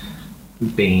just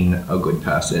being a good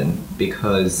person,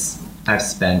 because I've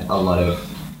spent a lot of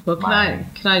can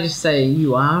I just say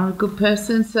you are a good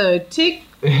person? So tick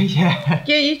Yeah.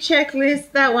 Get your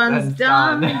checklist. That one's That's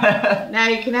done. done. Now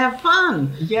you can have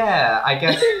fun. Yeah, I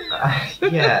guess.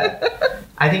 Yeah.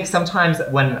 I think sometimes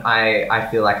when I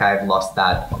feel like I've lost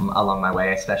that along my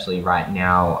way, especially right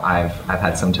now, I've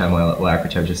had some turmoil at work,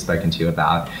 which I've just spoken to you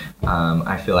about.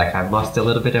 I feel like I've lost a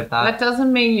little bit of that. That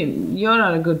doesn't mean you're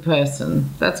not a good person.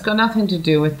 That's got nothing to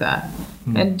do with that.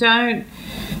 And don't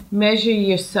measure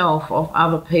yourself off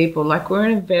other people. Like, we're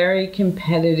in a very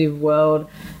competitive world.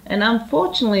 And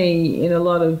unfortunately, in a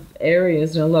lot of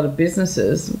areas and a lot of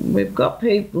businesses, we've got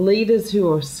leaders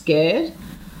who are scared.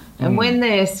 And when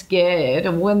they're scared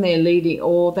and when they're leading,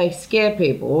 or they scare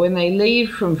people, or when they lead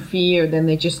from fear, then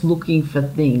they're just looking for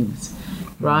things,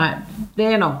 right?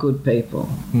 They're not good people.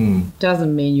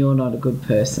 Doesn't mean you're not a good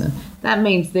person. That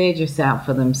means they're just out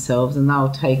for themselves, and they'll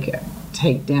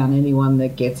take down anyone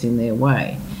that gets in their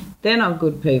way. They're not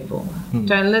good people.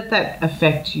 Don't let that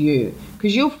affect you,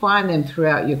 because you'll find them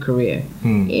throughout your career.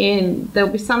 And there'll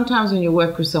be sometimes when you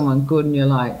work with someone good and you're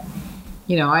like,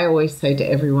 you know, I always say to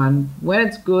everyone, when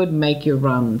it's good, make your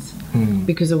runs,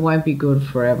 because it won't be good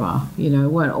forever. You know,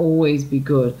 it won't always be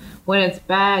good. When it's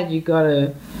bad, you got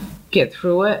to get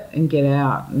through it and get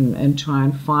out and try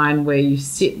and find where you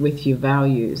sit with your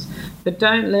values. But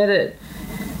don't let it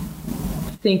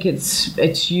think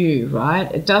it's you, right?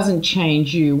 It doesn't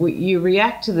change you. You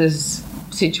react to this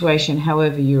situation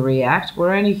however you react.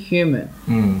 We're only human.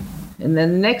 And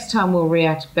then the next time we'll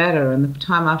react better, and the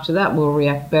time after that we'll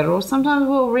react better, or sometimes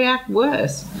we'll react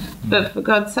worse. But for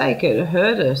God's sake, it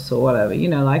hurt us or whatever. You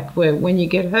know, like when you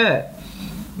get hurt,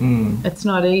 it's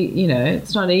not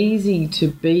it's not easy to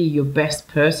be your best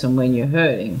person when you're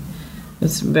hurting.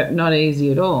 It's not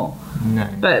easy at all. No.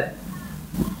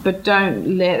 But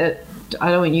don't let it. I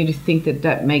don't want you to think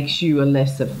that makes you a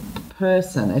lesser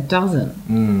person. It doesn't.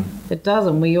 It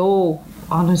doesn't. We all,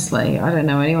 honestly, I don't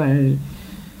know anyone who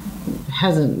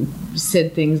hasn't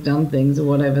said things, done things, or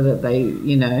whatever that they,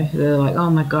 you know, they're like, oh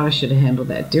my God, I should have handled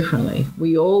that differently.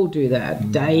 We all do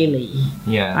that daily.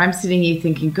 Yeah. I'm sitting here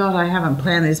thinking, God, I haven't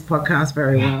planned this podcast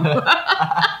very well.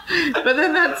 But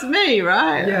then that's me,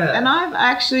 right? Yeah. And I've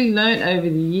actually learned over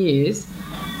the years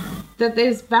that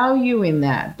there's value in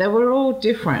that we're all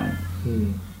different.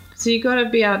 So you got to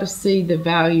be able to see the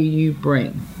value you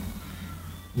bring.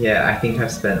 Yeah, I think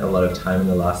I've spent a lot of time in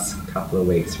the last couple of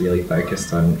weeks really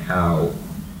focused on how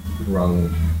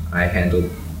wrong I handled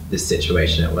this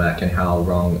situation at work and how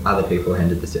wrong other people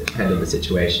handled the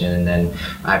situation. And then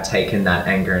I've taken that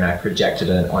anger and I've projected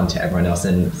it onto everyone else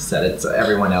and said it's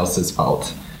everyone else's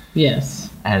fault. Yes.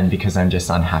 And because I'm just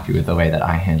unhappy with the way that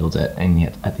I handled it, and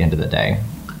yet at the end of the day.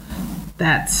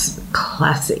 That's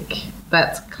classic.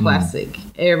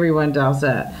 Everyone does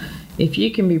that. If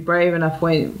you can be brave enough,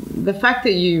 the fact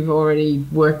that you've already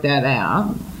worked that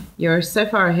out, you're so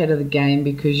far ahead of the game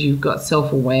because you've got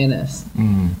self-awareness.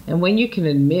 And when you can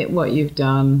admit what you've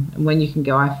done, and when you can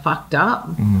go, I fucked up,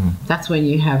 that's when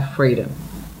you have freedom.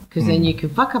 Because then you can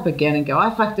fuck up again and go,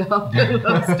 I fucked up,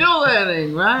 I'm still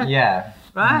learning, right? Yeah.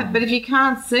 Right? But if you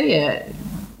can't see it,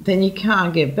 then you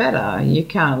can't get better. You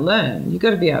can't learn. You've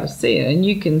got to be able to see it, and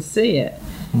you can see it.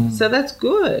 So that's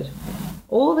good.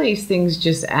 All these things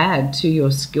just add to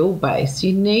your skill base.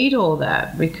 You need all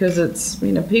that because it's,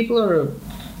 you know, people are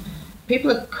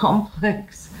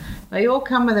complex. They all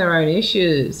come with their own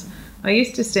issues. I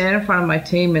used to stand in front of my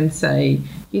team and say,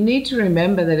 you need to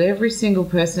remember that every single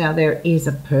person out there is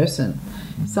a person.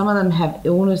 Some of them have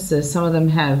illnesses. Some of them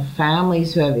have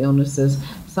families who have illnesses.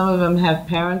 Some of them have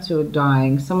parents who are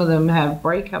dying. Some of them have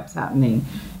breakups happening.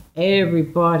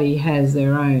 Everybody has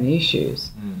their own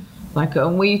issues. Like,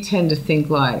 and we tend to think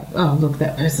like, oh, look,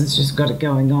 that person's just got it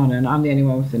going on and I'm the only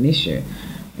one with an issue.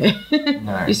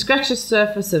 No. You scratch the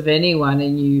surface of anyone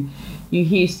and you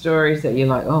hear stories that you're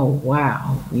like, oh,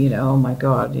 wow, you know, oh my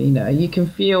God, you know, you can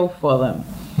feel for them.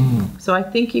 So I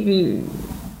think if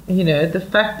you know, the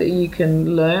fact that you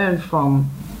can learn from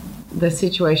the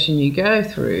situation you go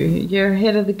through, you're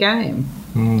ahead of the game.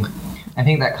 I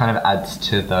think that kind of adds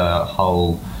to the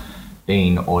whole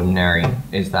being ordinary,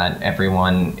 is that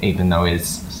everyone, even though is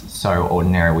so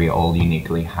ordinary, we all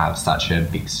uniquely have such a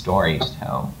big story to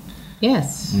tell.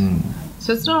 Yes.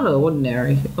 So it's not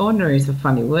ordinary. Ordinary is a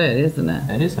funny word, isn't it?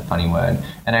 It is a funny word.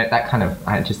 And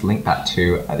I just linked that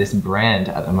to this brand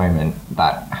at the moment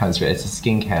that it's a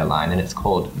skincare line and it's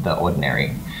called The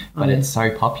Ordinary. But it's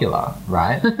so popular,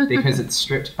 right? Because it's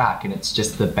stripped back and it's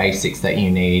just the basics that you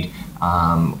need.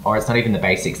 Or it's not even the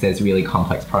basics. There's really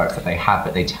complex products that they have,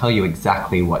 but they tell you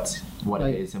exactly what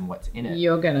it is and what's in it.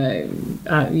 You're going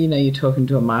to, you're talking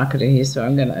to a marketer here, so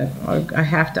I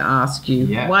have to ask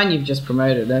you, one, you've just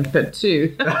promoted it, but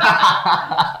two,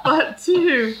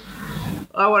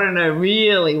 I want to know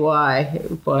really why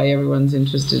everyone's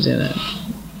interested in it.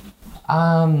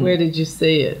 Where did you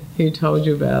see it? Who told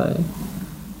you about it?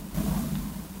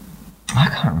 I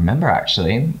can't remember,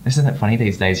 actually. Isn't it funny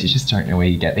these days? You just don't know where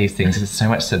you get these things. There's so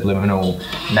much subliminal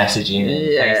messaging,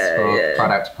 Facebook,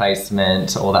 product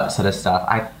placement, all that sort of stuff.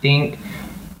 I think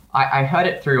I heard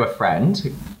it through a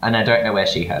friend, and I don't know where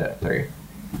she heard it through.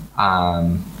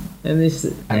 And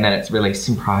then it's released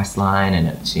in Priceline, and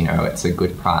it's, you know, it's a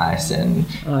good price, and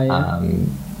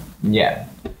yeah.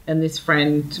 And this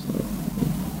friend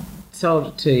sold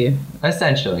it to you.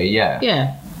 Essentially, yeah.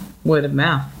 Yeah. Word of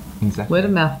mouth. Exactly. Word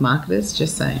of mouth marketers,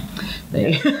 just saying.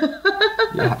 Yeah,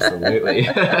 absolutely.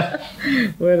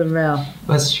 Word of mouth.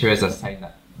 That's true. As I was saying,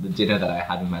 that the dinner that I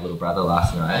had with my little brother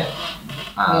last night,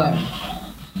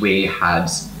 we had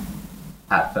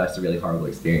at first a really horrible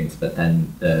experience, but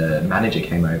then the manager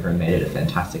came over and made it a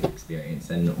fantastic experience.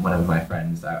 And one of my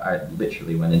friends, I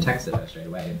literally went and texted her straight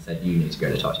away and said, "You need to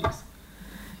go to Totti's."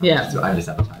 I'm just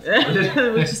advertising.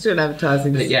 We're just doing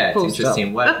advertising. But yeah, it's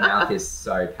interesting. Word of mouth is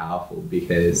so powerful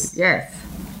because,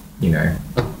 you know,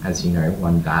 as you know,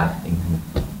 one bad thing.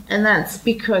 And that's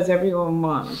because everyone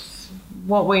wants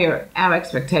our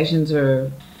expectations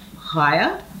are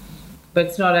higher, but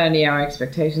it's not only our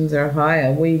expectations are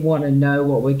higher, we want to know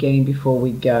what we're getting before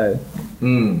we go.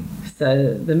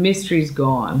 So the mystery's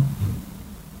gone.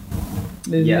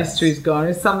 The mystery's gone.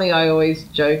 It's something I always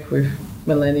joke with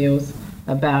millennials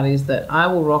about, is that I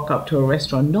will rock up to a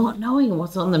restaurant not knowing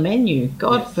what's on the menu.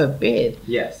 God forbid.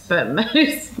 Yes. But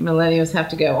most millennials have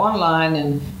to go online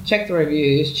and check the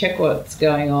reviews, check what's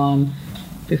going on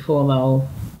before they'll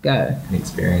go. And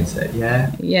experience it,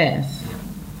 yeah. Yes.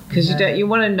 Because you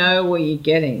want to know what you're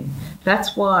getting.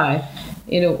 That's why,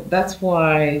 that's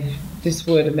why this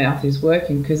word of mouth is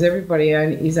working, because everybody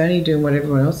is only doing what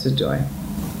everyone else is doing.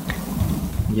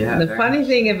 Yeah. And the funny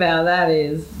thing about that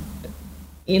is,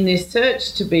 in this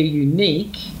search to be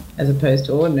unique as opposed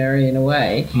to ordinary in a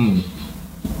way,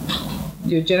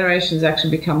 your generations actually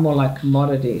become more like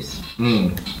commodities,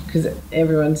 because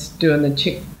everyone's doing the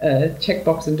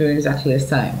checkbox and doing exactly the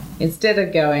same. Instead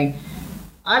of going,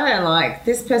 I don't like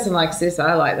this person likes this,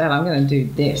 I like that, I'm going to do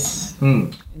this.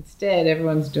 Instead,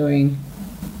 everyone's doing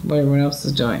what everyone else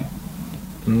is doing.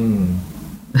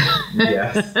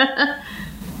 Yes.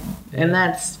 And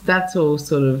that's all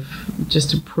sort of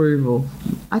just approval.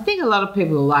 I think a lot of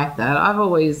people are like that. I've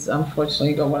always,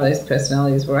 unfortunately, got one of those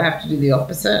personalities where I have to do the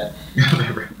opposite.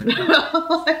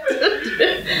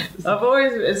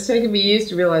 It's taken me years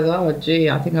to realise, I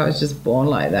think I was just born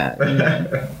like that. You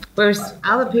know? Whereas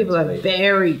other people are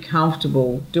very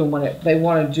comfortable doing they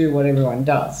want to do what everyone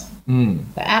does. They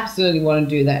absolutely want to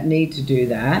do that, need to do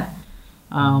that.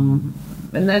 And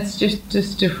that's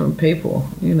just different people,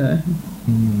 you know.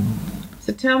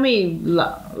 So tell me,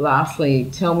 lastly,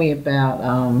 about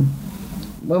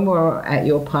when we were at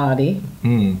your party,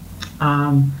 and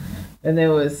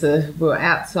there was we were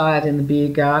outside in the beer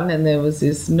garden, and there was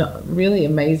this really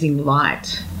amazing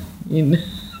light.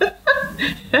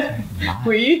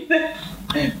 Were you there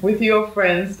with your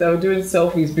friends? They were doing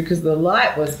selfies because the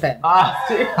light was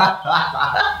fantastic.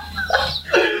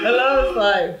 And I was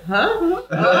like, huh? Oh,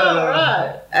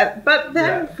 right. But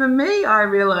then for me, I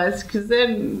realised, because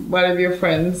then one of your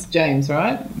friends, James,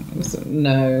 right?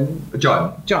 No.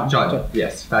 John. John.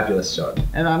 Yes, fabulous John.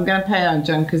 And I'm going to pay on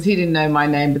John because he didn't know my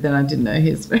name, but then I didn't know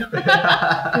his.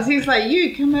 Because he's like,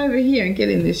 you come over here and get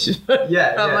in this.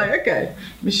 I'm like, okay,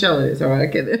 Michelle it is. All right, I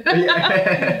get it.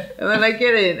 And then I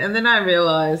get in, and then I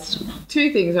realised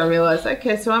two things. I realised,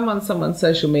 okay, so I'm on someone's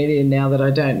social media now that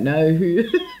I don't know who.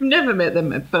 I've never met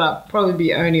them, but I'll probably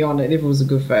be only on it if it was a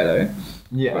good photo.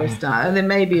 Yeah. For a start. And then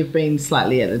maybe have been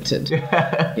slightly edited.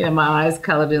 My eyes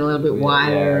coloured in a little bit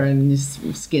whiter and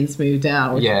your skin smoothed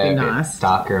out, which would be nice.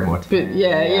 Darker and more tan.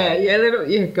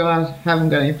 But God, I haven't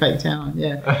got any fake tan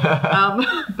on,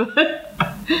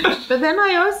 but then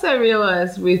I also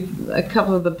realised with a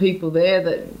couple of the people there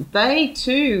that they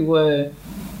too were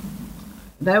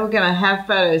going to have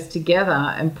photos together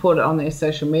and put it on their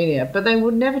social media, but they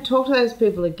would never talk to those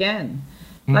people again.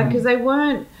 Because they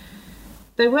weren't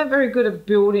very good at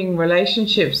building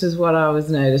relationships, is what I was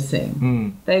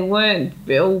noticing. They weren't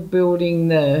building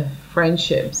the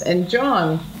friendships. And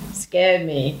John scared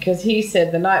me because he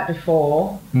said the night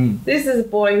before, this is a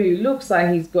boy who looks like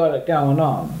he's got it going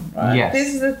on. Right? Yes.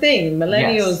 This is the thing.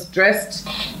 Millennials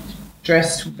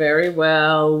dressed very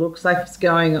well, looks like he's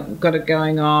got it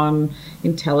going on,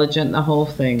 intelligent, the whole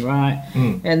thing, right?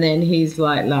 And then he's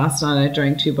like, last night I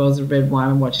drank 2 bottles of red wine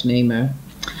and watched Nemo.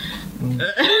 And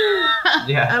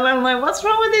I'm like, what's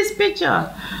wrong with this picture?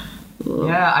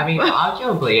 Yeah, I mean,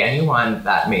 arguably anyone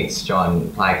that meets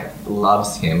John, like,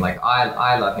 loves him. Like,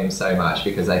 I love him so much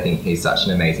because I think he's such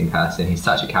an amazing person. He's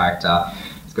such a character.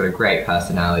 He's got a great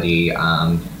personality.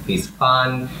 He's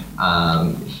fun.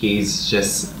 He's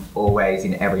just always,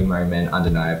 in every moment,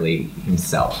 undeniably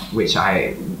himself, which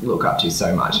I look up to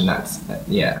so much. And that's,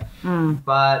 yeah.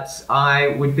 But I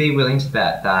would be willing to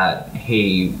bet that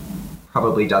he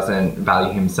probably doesn't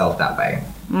value himself that way.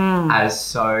 As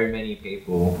so many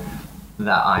people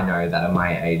that I know that are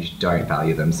my age don't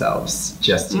value themselves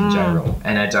just in general.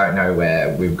 And I don't know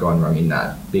where we've gone wrong in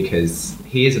that, because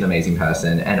he is an amazing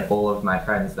person, and all of my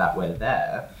friends that were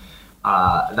there,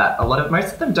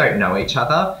 most of them don't know each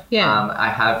other. I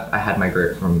had my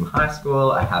group from high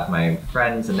school, I have my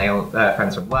friends, and they all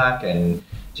friends from work, and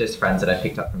just friends that I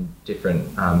picked up from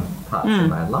different parts of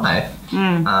my life.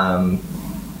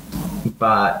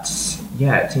 But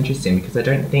yeah, it's interesting because I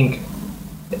don't think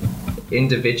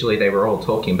individually they were all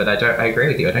talking, but I agree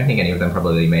with you. I don't think any of them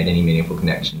probably made any meaningful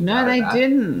connection. No, they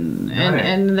didn't. No.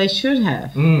 And they should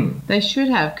have. They should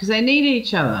have, because they need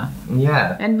each other.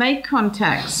 Yeah. And make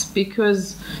contacts,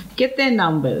 because get their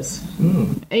numbers.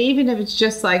 Even if it's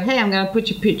just like, hey, I'm going to put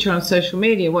your picture on social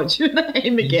media. What's your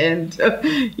name again?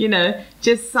 You know,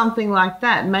 just something like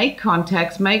that. Make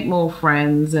contacts, make more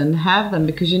friends, and have them,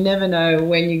 because you never know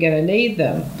when you're going to need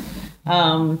them.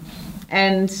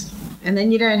 And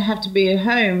then you don't have to be at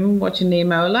home watching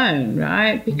Nemo alone,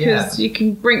 right? Because you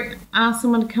can ask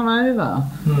someone to come over.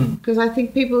 Because I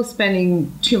think people are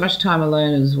spending too much time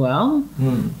alone as well.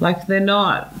 Like, they're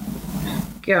not,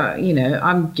 you know,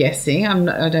 I'm guessing,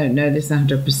 I don't know this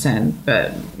 100%,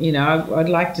 but, you know, I'd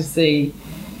like to see,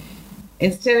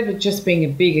 instead of it just being a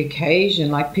big occasion,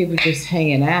 like people just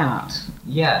hanging out.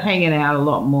 Hanging out a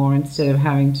lot more, instead of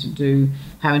having to do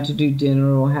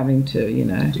dinner, or having to, you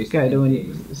know, go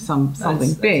to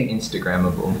something big. That's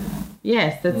Instagrammable.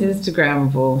 Yes, that's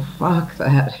Instagrammable. Fuck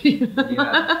that.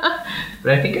 Yeah.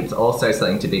 But I think it's also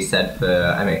something to be said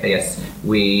for, I mean, I guess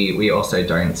we also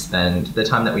don't spend, the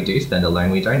time that we do spend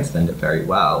alone, we don't spend it very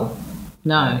well.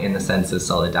 No. In the sense of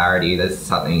solidarity, there's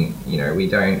something, you know, we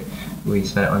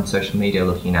spend it on social media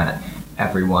looking at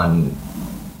everyone,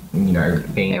 you know,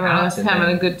 being everyone out else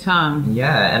having a good time.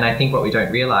 Yeah, and I think what we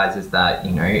don't realise is that,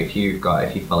 you know, if you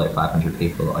follow 500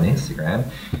 people on Instagram,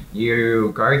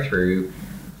 you go through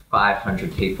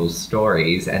 500 people's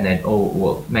stories, and then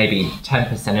maybe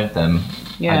 10% of them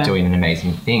are doing an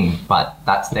amazing thing, but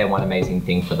that's their one amazing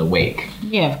thing for the week.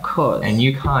 Yeah, of course. And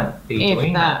you can't be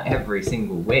doing that every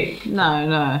single week.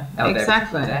 No,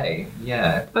 exactly. Every day.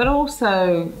 Yeah. But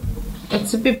also,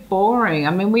 it's a bit boring.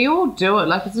 I mean, we all do it.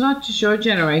 Like, it's not just your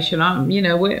generation.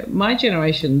 My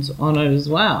generation's on it as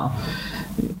well.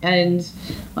 And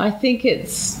I think we've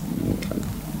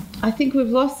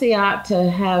lost the art to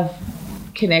have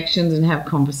connections and have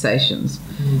conversations.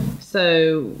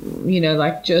 So, you know,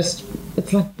 like, just,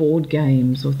 it's like board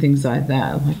games or things like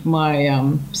that. Like,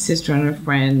 my sister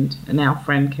and our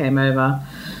friend came over,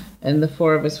 and the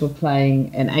four of us were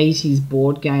playing an 80s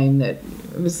board game that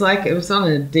it was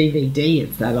on a DVD.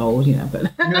 It's that old, you know,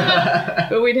 but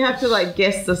but we'd have to, like,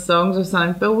 guess the songs or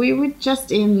something. But we were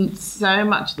just in so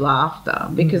much laughter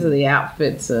because of the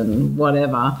outfits and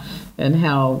whatever, and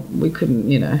how we couldn't,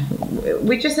 you know,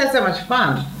 we just had so much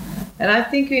fun. And I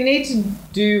think we need to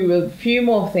do a few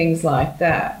more things like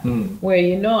that, where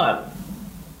you're not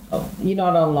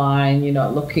online, you're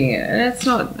not looking at, and it's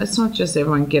not just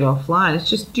everyone get offline, it's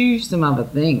just do some other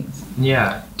things.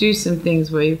 Yeah. Do some things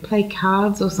where you play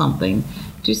cards or something.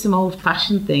 Do some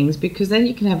old-fashioned things, because then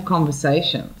you can have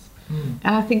conversations.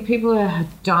 And I think people are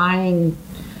dying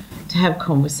to have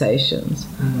conversations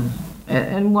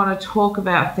and want to talk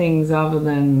about things other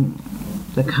than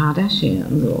the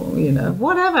Kardashians or, you know,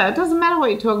 whatever. It doesn't matter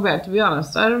what you talk about, to be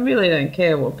honest. I really don't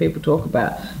care what people talk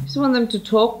about. I just want them to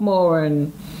talk more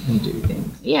and do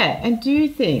things. Yeah, and do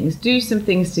things. Do some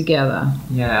things together.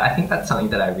 Yeah, I think that's something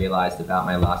that I realised about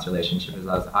my last relationship, is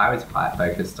I was quite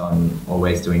focused on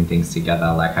always doing things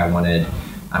together. Like, I wanted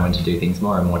to do things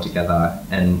more and more together.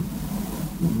 And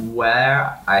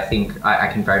where I think I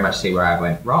can very much see where I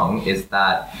went wrong is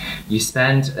that you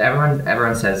spend,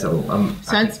 everyone says, so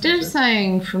instead of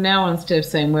saying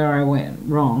where I went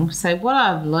wrong, say what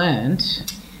I've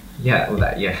learned. Yeah,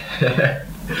 well,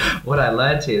 what I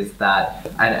learned is that,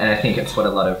 and I think it's what a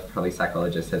lot of probably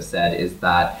psychologists have said, is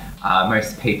that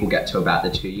most people get to about the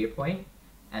 2-year point,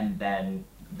 and then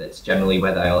that's generally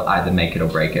where they'll either make it or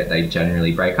break it. They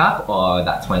generally break up, or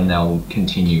that's when they'll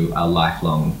continue a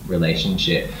lifelong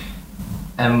relationship.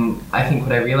 I think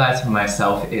what I realized for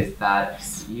myself is that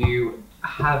you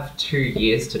have 2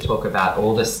 years to talk about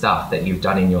all the stuff that you've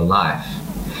done in your life.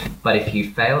 But if you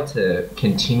fail to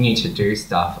continue to do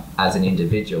stuff as an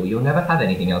individual, you'll never have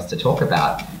anything else to talk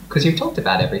about because you've talked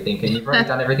about everything and you've already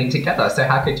done everything together. So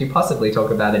how could you possibly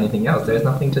talk about anything else? There's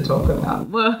nothing to talk about.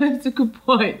 Well, it's a good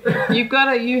point.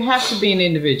 You have to be an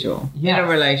individual in a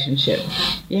relationship.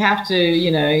 You have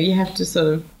to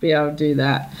sort of be able to do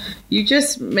that. You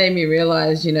just made me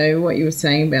realize, what you were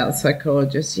saying about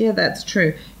psychologists. Yeah, that's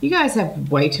true. You guys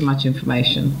have way too much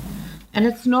information. And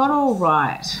it's not all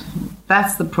right.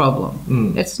 That's the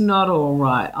problem. It's not all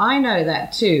right. I know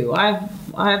that too.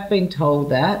 I've been told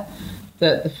that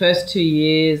the first 2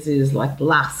 years is like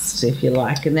lust, if you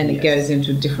like, and then it goes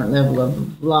into a different level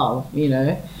of love,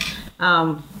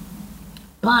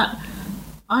 But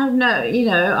I've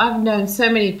known so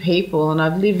many people, and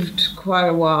I've lived quite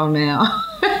a while now.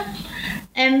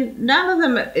 And none of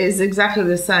them is exactly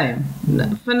the same.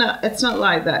 It's not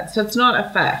like that. So it's not a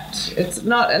fact. It's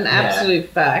not an absolute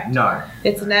fact. No.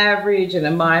 It's an average and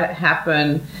it might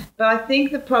happen. But I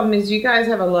think the problem is you guys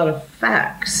have a lot of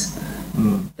facts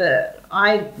that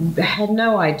I had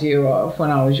no idea of when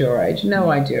I was your age.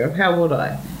 No idea of. How would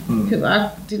I? Because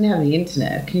I didn't have the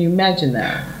internet. Can you imagine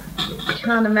that? I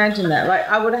can't imagine that. Like,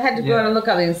 I would have had to go and look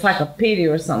up the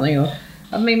encyclopedia or something.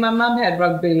 My mum had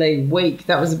Rugby League Week.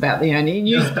 That was about the only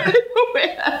newspaper.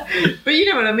 But you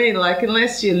know what I mean? Like,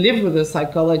 unless you live with a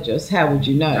psychologist, how would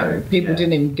you know? No, People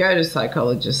didn't even go to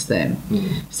psychologists then.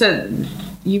 So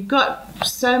you've got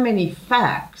so many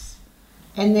facts,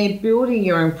 and they're building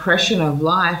your impression of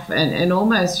life, and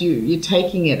almost you're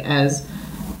taking it as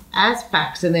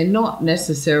facts, and they're not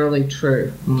necessarily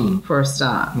true for a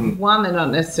start. One, they're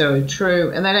not necessarily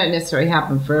true, and they don't necessarily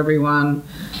happen for everyone.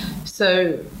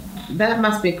 So that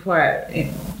must be quite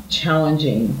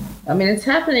challenging. I mean, it's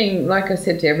happening, like I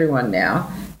said, to everyone now,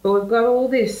 but we've got all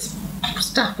this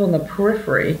stuff on the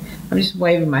periphery. I'm just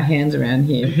waving my hands around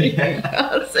here.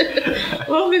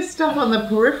 All this stuff on the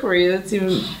periphery that's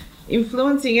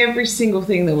influencing every single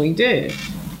thing that we do.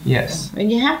 Yes.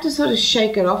 And you have to sort of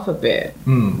shake it off a bit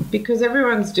because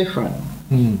everyone's different.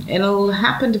 And it'll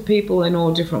happen to people in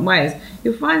all different ways.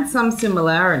 You'll find some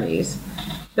similarities,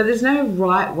 but there's no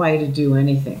right way to do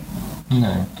anything.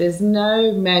 No. There's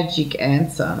no magic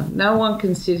answer. No one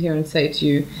can sit here and say to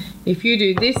you, if you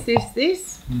do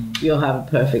this, you'll have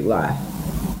a perfect life.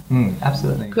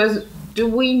 Absolutely. Because do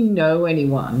we know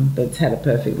anyone that's had a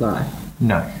perfect life?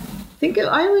 No.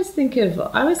 I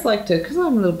always like to, because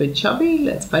I'm a little bit chubby,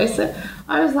 let's face it,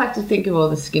 I always like to think of all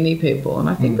the skinny people. And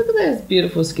I think, look at those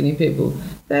beautiful skinny people.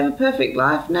 They have a perfect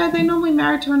life. No, they're normally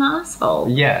married to an asshole.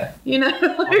 Yeah.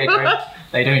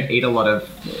 They don't eat a lot of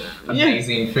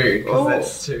amazing food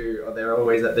because or they're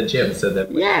always at the gym, so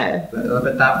that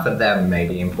but that for them may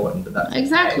be important, but that's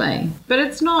exactly. Okay. But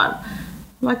it's not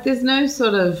like there's no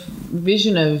sort of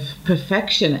vision of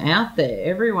perfection out there.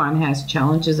 Everyone has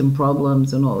challenges and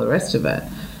problems and all the rest of it.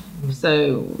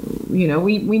 So we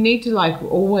need to like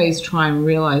always try and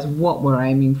realize what we're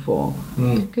aiming for.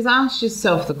 Because ask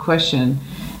yourself the question: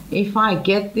 if I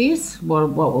get this,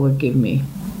 what will it give me?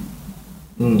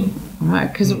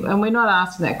 Right, and we're not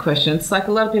asking that question. It's like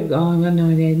a lot of people go, oh, no,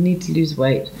 I need to lose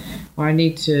weight, or I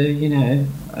need to,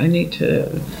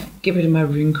 get rid of my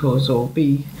wrinkles, or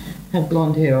have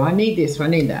blonde hair, or I need this, or I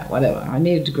need that, whatever. I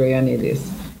need a degree, I need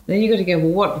this. Then you got to go, well,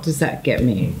 what does that get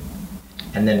me?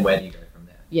 And then where do you go from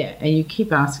there? Yeah, and you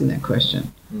keep asking that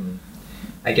question.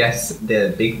 I guess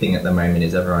the big thing at the moment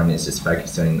is everyone is just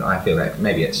focusing. I feel like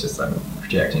maybe it's just I'm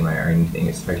projecting my own thing.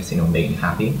 It's focusing on being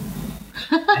happy,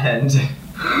 and.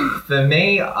 For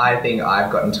me, I think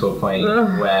I've gotten to a point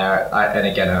where, I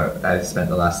spent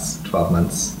the last 12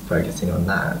 months focusing on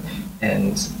that,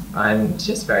 and I'm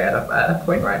just very at a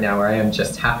point right now where I am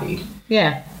just happy.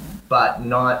 Yeah. But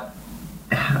not,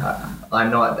 I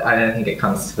don't think it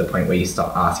comes to the point where you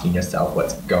stop asking yourself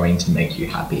what's going to make you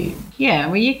happy. Yeah,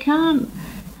 well, you can't,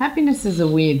 happiness is a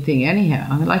weird thing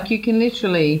anyhow. Like you can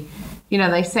literally...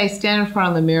 they say stand in front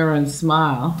of the mirror and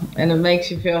smile, and it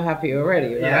makes you feel happy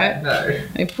already, right? Yeah, no.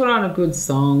 And put on a good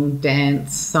song,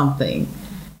 dance, something.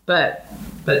 But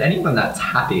anyone that's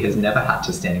happy has never had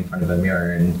to stand in front of a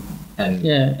mirror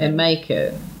and make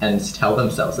it. And tell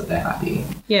themselves that they're happy.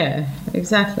 Yeah,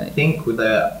 exactly. I think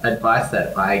the advice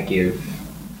that I give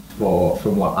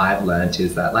from what I've learned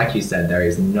is that, like you said, there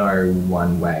is no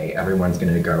one way. Everyone's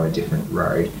going to go a different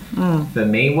road. For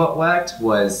me, what worked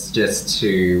was just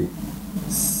to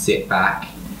sit back,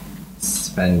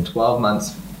 spend 12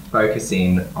 months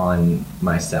focusing on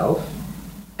myself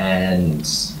and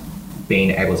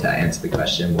being able to answer the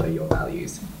question, what are your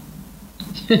values?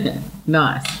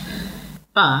 Nice.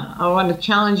 But I want to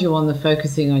challenge you on the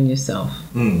focusing on yourself.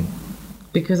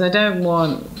 Because I don't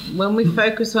want, when we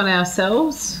focus on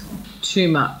ourselves too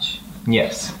much,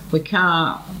 Yes. We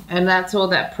can't, and that's all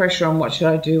that pressure on what should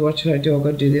I do? What should I do? I've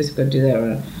got to do this. I've got to do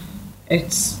that.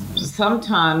 It's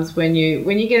sometimes when you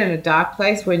get in a dark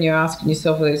place, when you're asking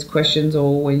yourself all these questions,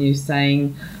 or when you're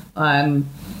saying, I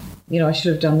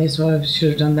should have done this, or I should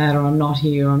have done that, or I'm not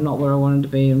here, or I'm not where I wanted to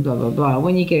be, and blah, blah, blah.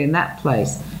 When you get in that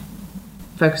place,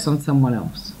 focus on someone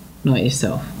else, not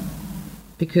yourself.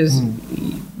 Because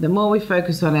the more we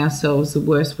focus on ourselves, the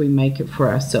worse we make it for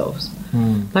ourselves.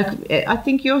 Like, I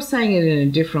think you're saying it in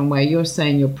a different way. You're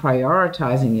saying you're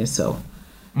prioritizing yourself.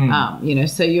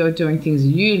 So you're doing things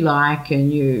you like,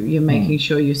 and you're making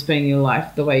sure you're spending your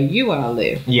life the way you want to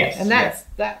live. Yes. And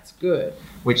that's good.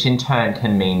 Which in turn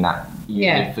can mean that you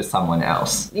live for someone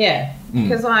else. Yeah.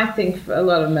 Because I think a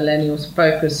lot of millennials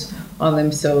focus on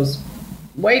themselves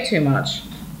way too much,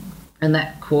 and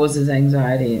that causes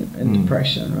anxiety and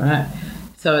depression, right?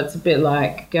 So it's a bit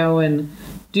like go and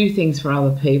do things for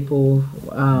other people,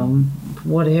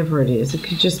 whatever it is. It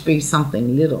could just be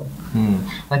something little.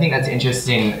 I think that's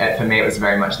interesting. For me, it was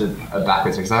very much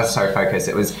backwards, because I was so focused.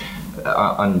 It was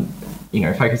on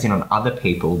focusing on other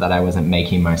people that I wasn't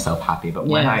making myself happy. But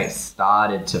when I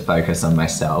started to focus on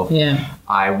myself,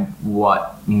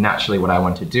 what I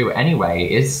want to do anyway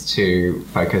is to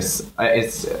focus on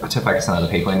other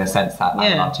people, in the sense that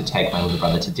I love to take my little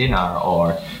brother to dinner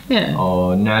or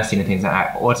nursing and things. And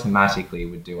I automatically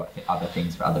would do other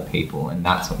things for other people, and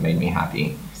that's what made me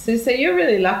happy. So you're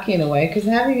really lucky in a way, because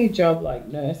having a job like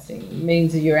nursing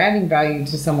means that you're adding value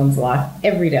to someone's life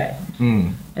every day.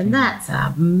 And that's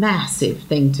a massive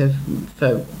thing to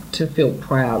feel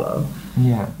proud of.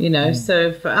 Yeah.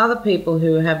 So for other people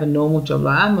who have a normal job,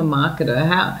 like I'm a marketer,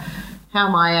 how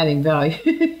am I adding value?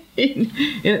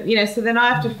 So then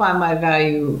I have to find my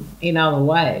value in other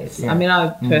ways. Yeah. I mean, I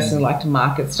personally like to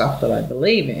market stuff that I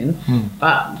believe in,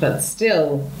 but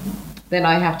still, then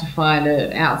I have to find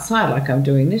it outside, like I'm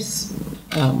doing this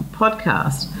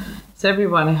podcast. So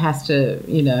everyone has to,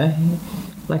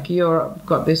 like you've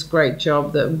got this great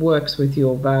job that works with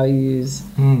your values,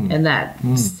 and that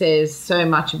says so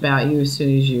much about you as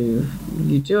soon as you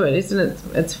do it, isn't it?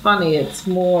 It's funny. It's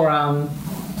more,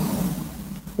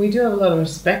 we do have a lot of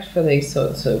respect for these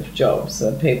sorts of jobs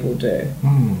that people do,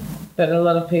 but a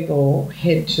lot of people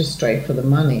head just straight for the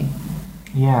money.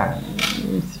 Yeah.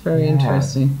 It's very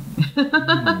interesting.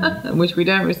 Which we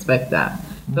don't respect that.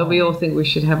 But we all think we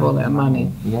should have all that money.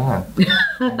 Yeah.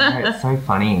 It's so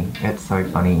funny. It's so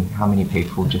funny how many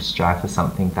people just strive for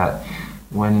something that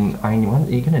when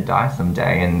you're going to die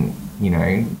someday. And,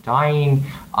 dying,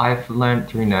 I've learned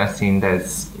through nursing,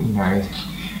 there's,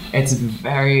 it's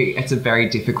a very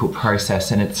difficult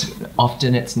process, and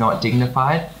it's not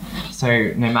dignified.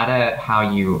 So no matter how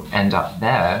you end up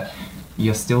there,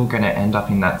 you're still going to end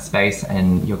up in that space,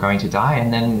 and you're going to die,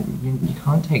 and then you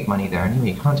can't take money there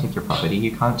anyway. You can't take your property,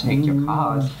 you can't take your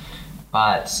cars,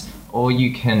 but all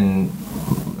you can,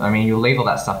 you'll leave all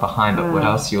that stuff behind, but what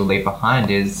else you'll leave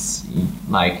behind is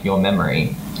like your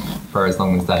memory for as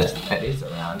long as that is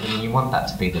around, and you want that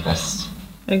to be the best.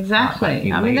 Exactly.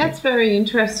 That's very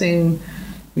interesting.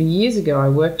 Years ago I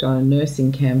worked on a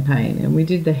nursing campaign, and we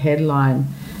did the headline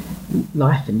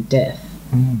Life and Death.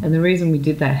 And the reason we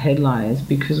did that headline is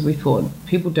because we thought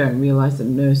people don't realise that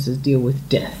nurses deal with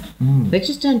death. They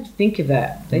just don't think of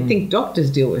that. They think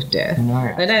doctors deal with death.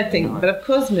 No, they don't think, but of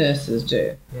course nurses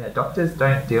do. Yeah, doctors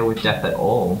don't deal with death at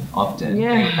all, often.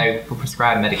 Yeah. They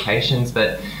prescribe medications,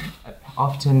 but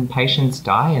often patients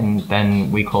die, and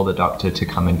then we call the doctor to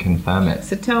come and confirm it.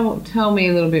 So tell me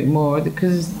a little bit more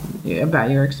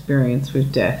about your experience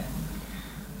with death.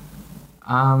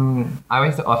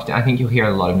 I think you'll hear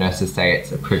a lot of nurses say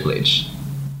it's a privilege,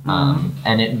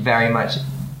 and it very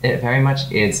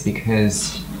much is,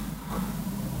 because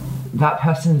that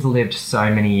person's lived so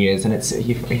many years, and it's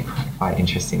quite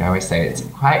interesting. I always say it's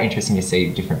quite interesting to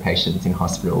see different patients in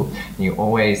hospital, and you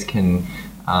always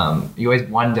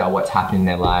wonder what's happened in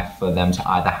their life for them to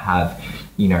either have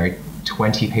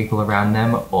 20 people around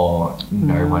them or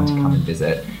no one to come and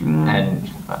visit. And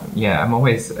I'm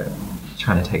always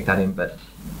trying to take that in, but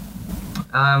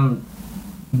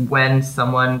when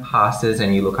someone passes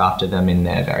and you look after them in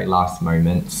their very last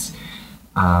moments,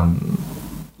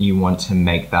 you want to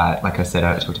make that, like I said,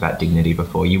 I talked about dignity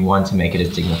before, you want to make it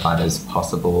as dignified as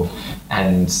possible.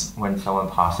 And when someone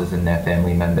passes and their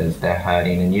family members, they're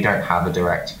hurting, and you don't have a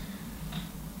direct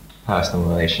personal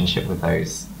relationship with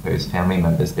those family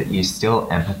members, but you still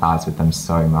empathize with them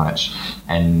so much.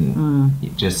 And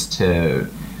just to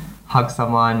hug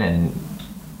someone and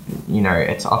you know,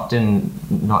 it's often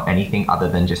not anything other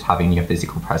than just having your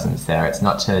physical presence there. It's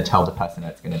not to tell the person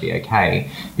it's going to be okay,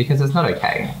 because it's not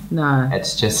okay. No.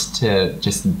 It's just to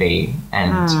just be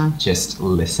and just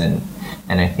listen.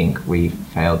 And I think we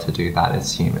fail to do that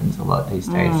as humans a lot these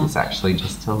days, is actually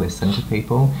just to listen to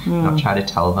people, not try to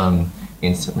tell them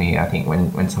instantly. I think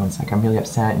when someone's like, I'm really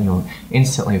upset, and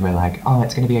we're like, oh,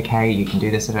 it's going to be okay, you can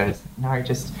do this. No,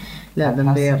 just let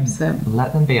them be upset.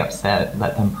 Let them be upset.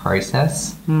 Let them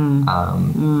process, and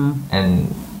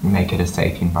make it a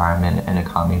safe environment and a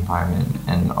calm environment.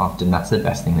 And often that's the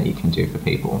best thing that you can do for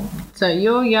people. So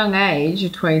your young age,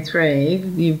 you're 23,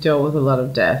 you've dealt with a lot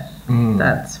of death.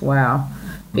 That's wow.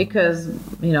 Because,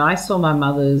 you know, I saw my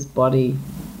mother's body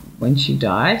when she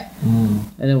died, and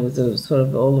it was a sort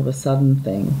of all of a sudden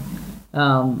thing.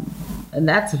 And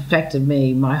that's affected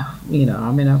me,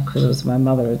 because it was my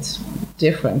mother, it's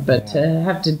different. But to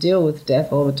have to deal with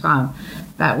death all the time,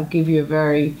 that would give you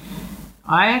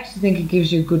I actually think it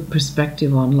gives you a good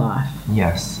perspective on life.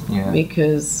 Yes, yeah.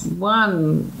 Because,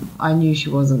 one, I knew she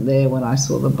wasn't there when I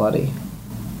saw the body.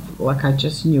 Like, I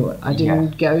just knew it. I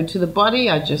didn't go to the body,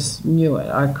 I just knew it.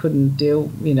 I couldn't deal,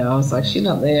 I was like, she's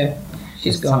not there.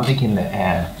 She's There's gone. Something in the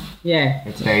air. Yeah.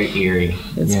 It's very eerie.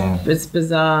 It's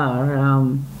bizarre.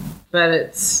 But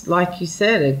it's, like you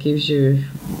said, it gives you,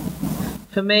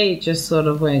 for me, it just sort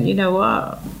of went, you know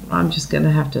what, I'm just going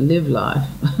to have to live life.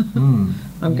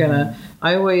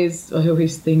 I always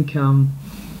think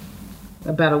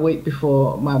about a week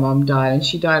before my mum died, and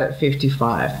she died at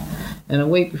 55. And a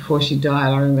week before she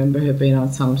died, I remember her being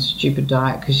on some stupid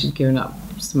diet because she'd given up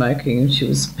smoking, and she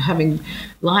was having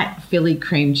light Philly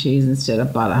cream cheese instead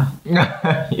of butter.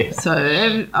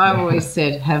 So I've always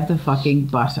said, have the fucking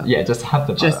butter. Yeah, just have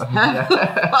the butter. Just have the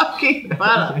fucking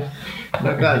butter.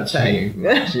 Not going to change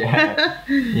much.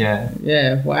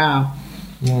 Yeah, wow.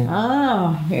 Yeah.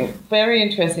 Oh, very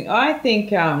interesting. I think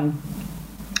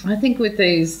with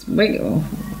these, we're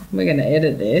going to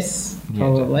edit this,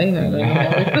 probably. I don't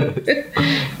know.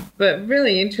 But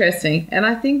really interesting. And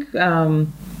I think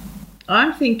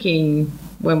I'm thinking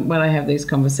when I have these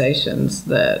conversations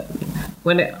that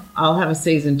I'll have a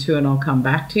season 2 and I'll come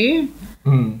back to you,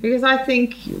 because I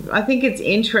think it's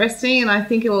interesting, and I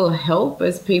think it will help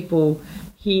as people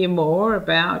hear more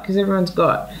about, because everyone's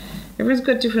got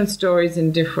different stories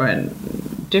and different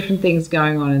things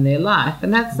going on in their life,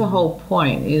 and that's the whole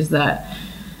point, is that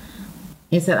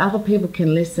other people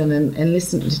can listen and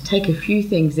listen to take a few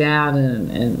things out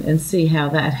and see how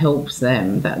that helps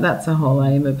them. That's the whole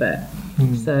aim of it.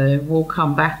 So we'll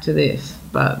come back to this,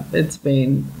 but it's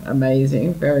been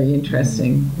amazing, very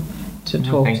interesting to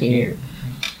talk to you.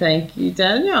 Thank you,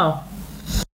 Daniel.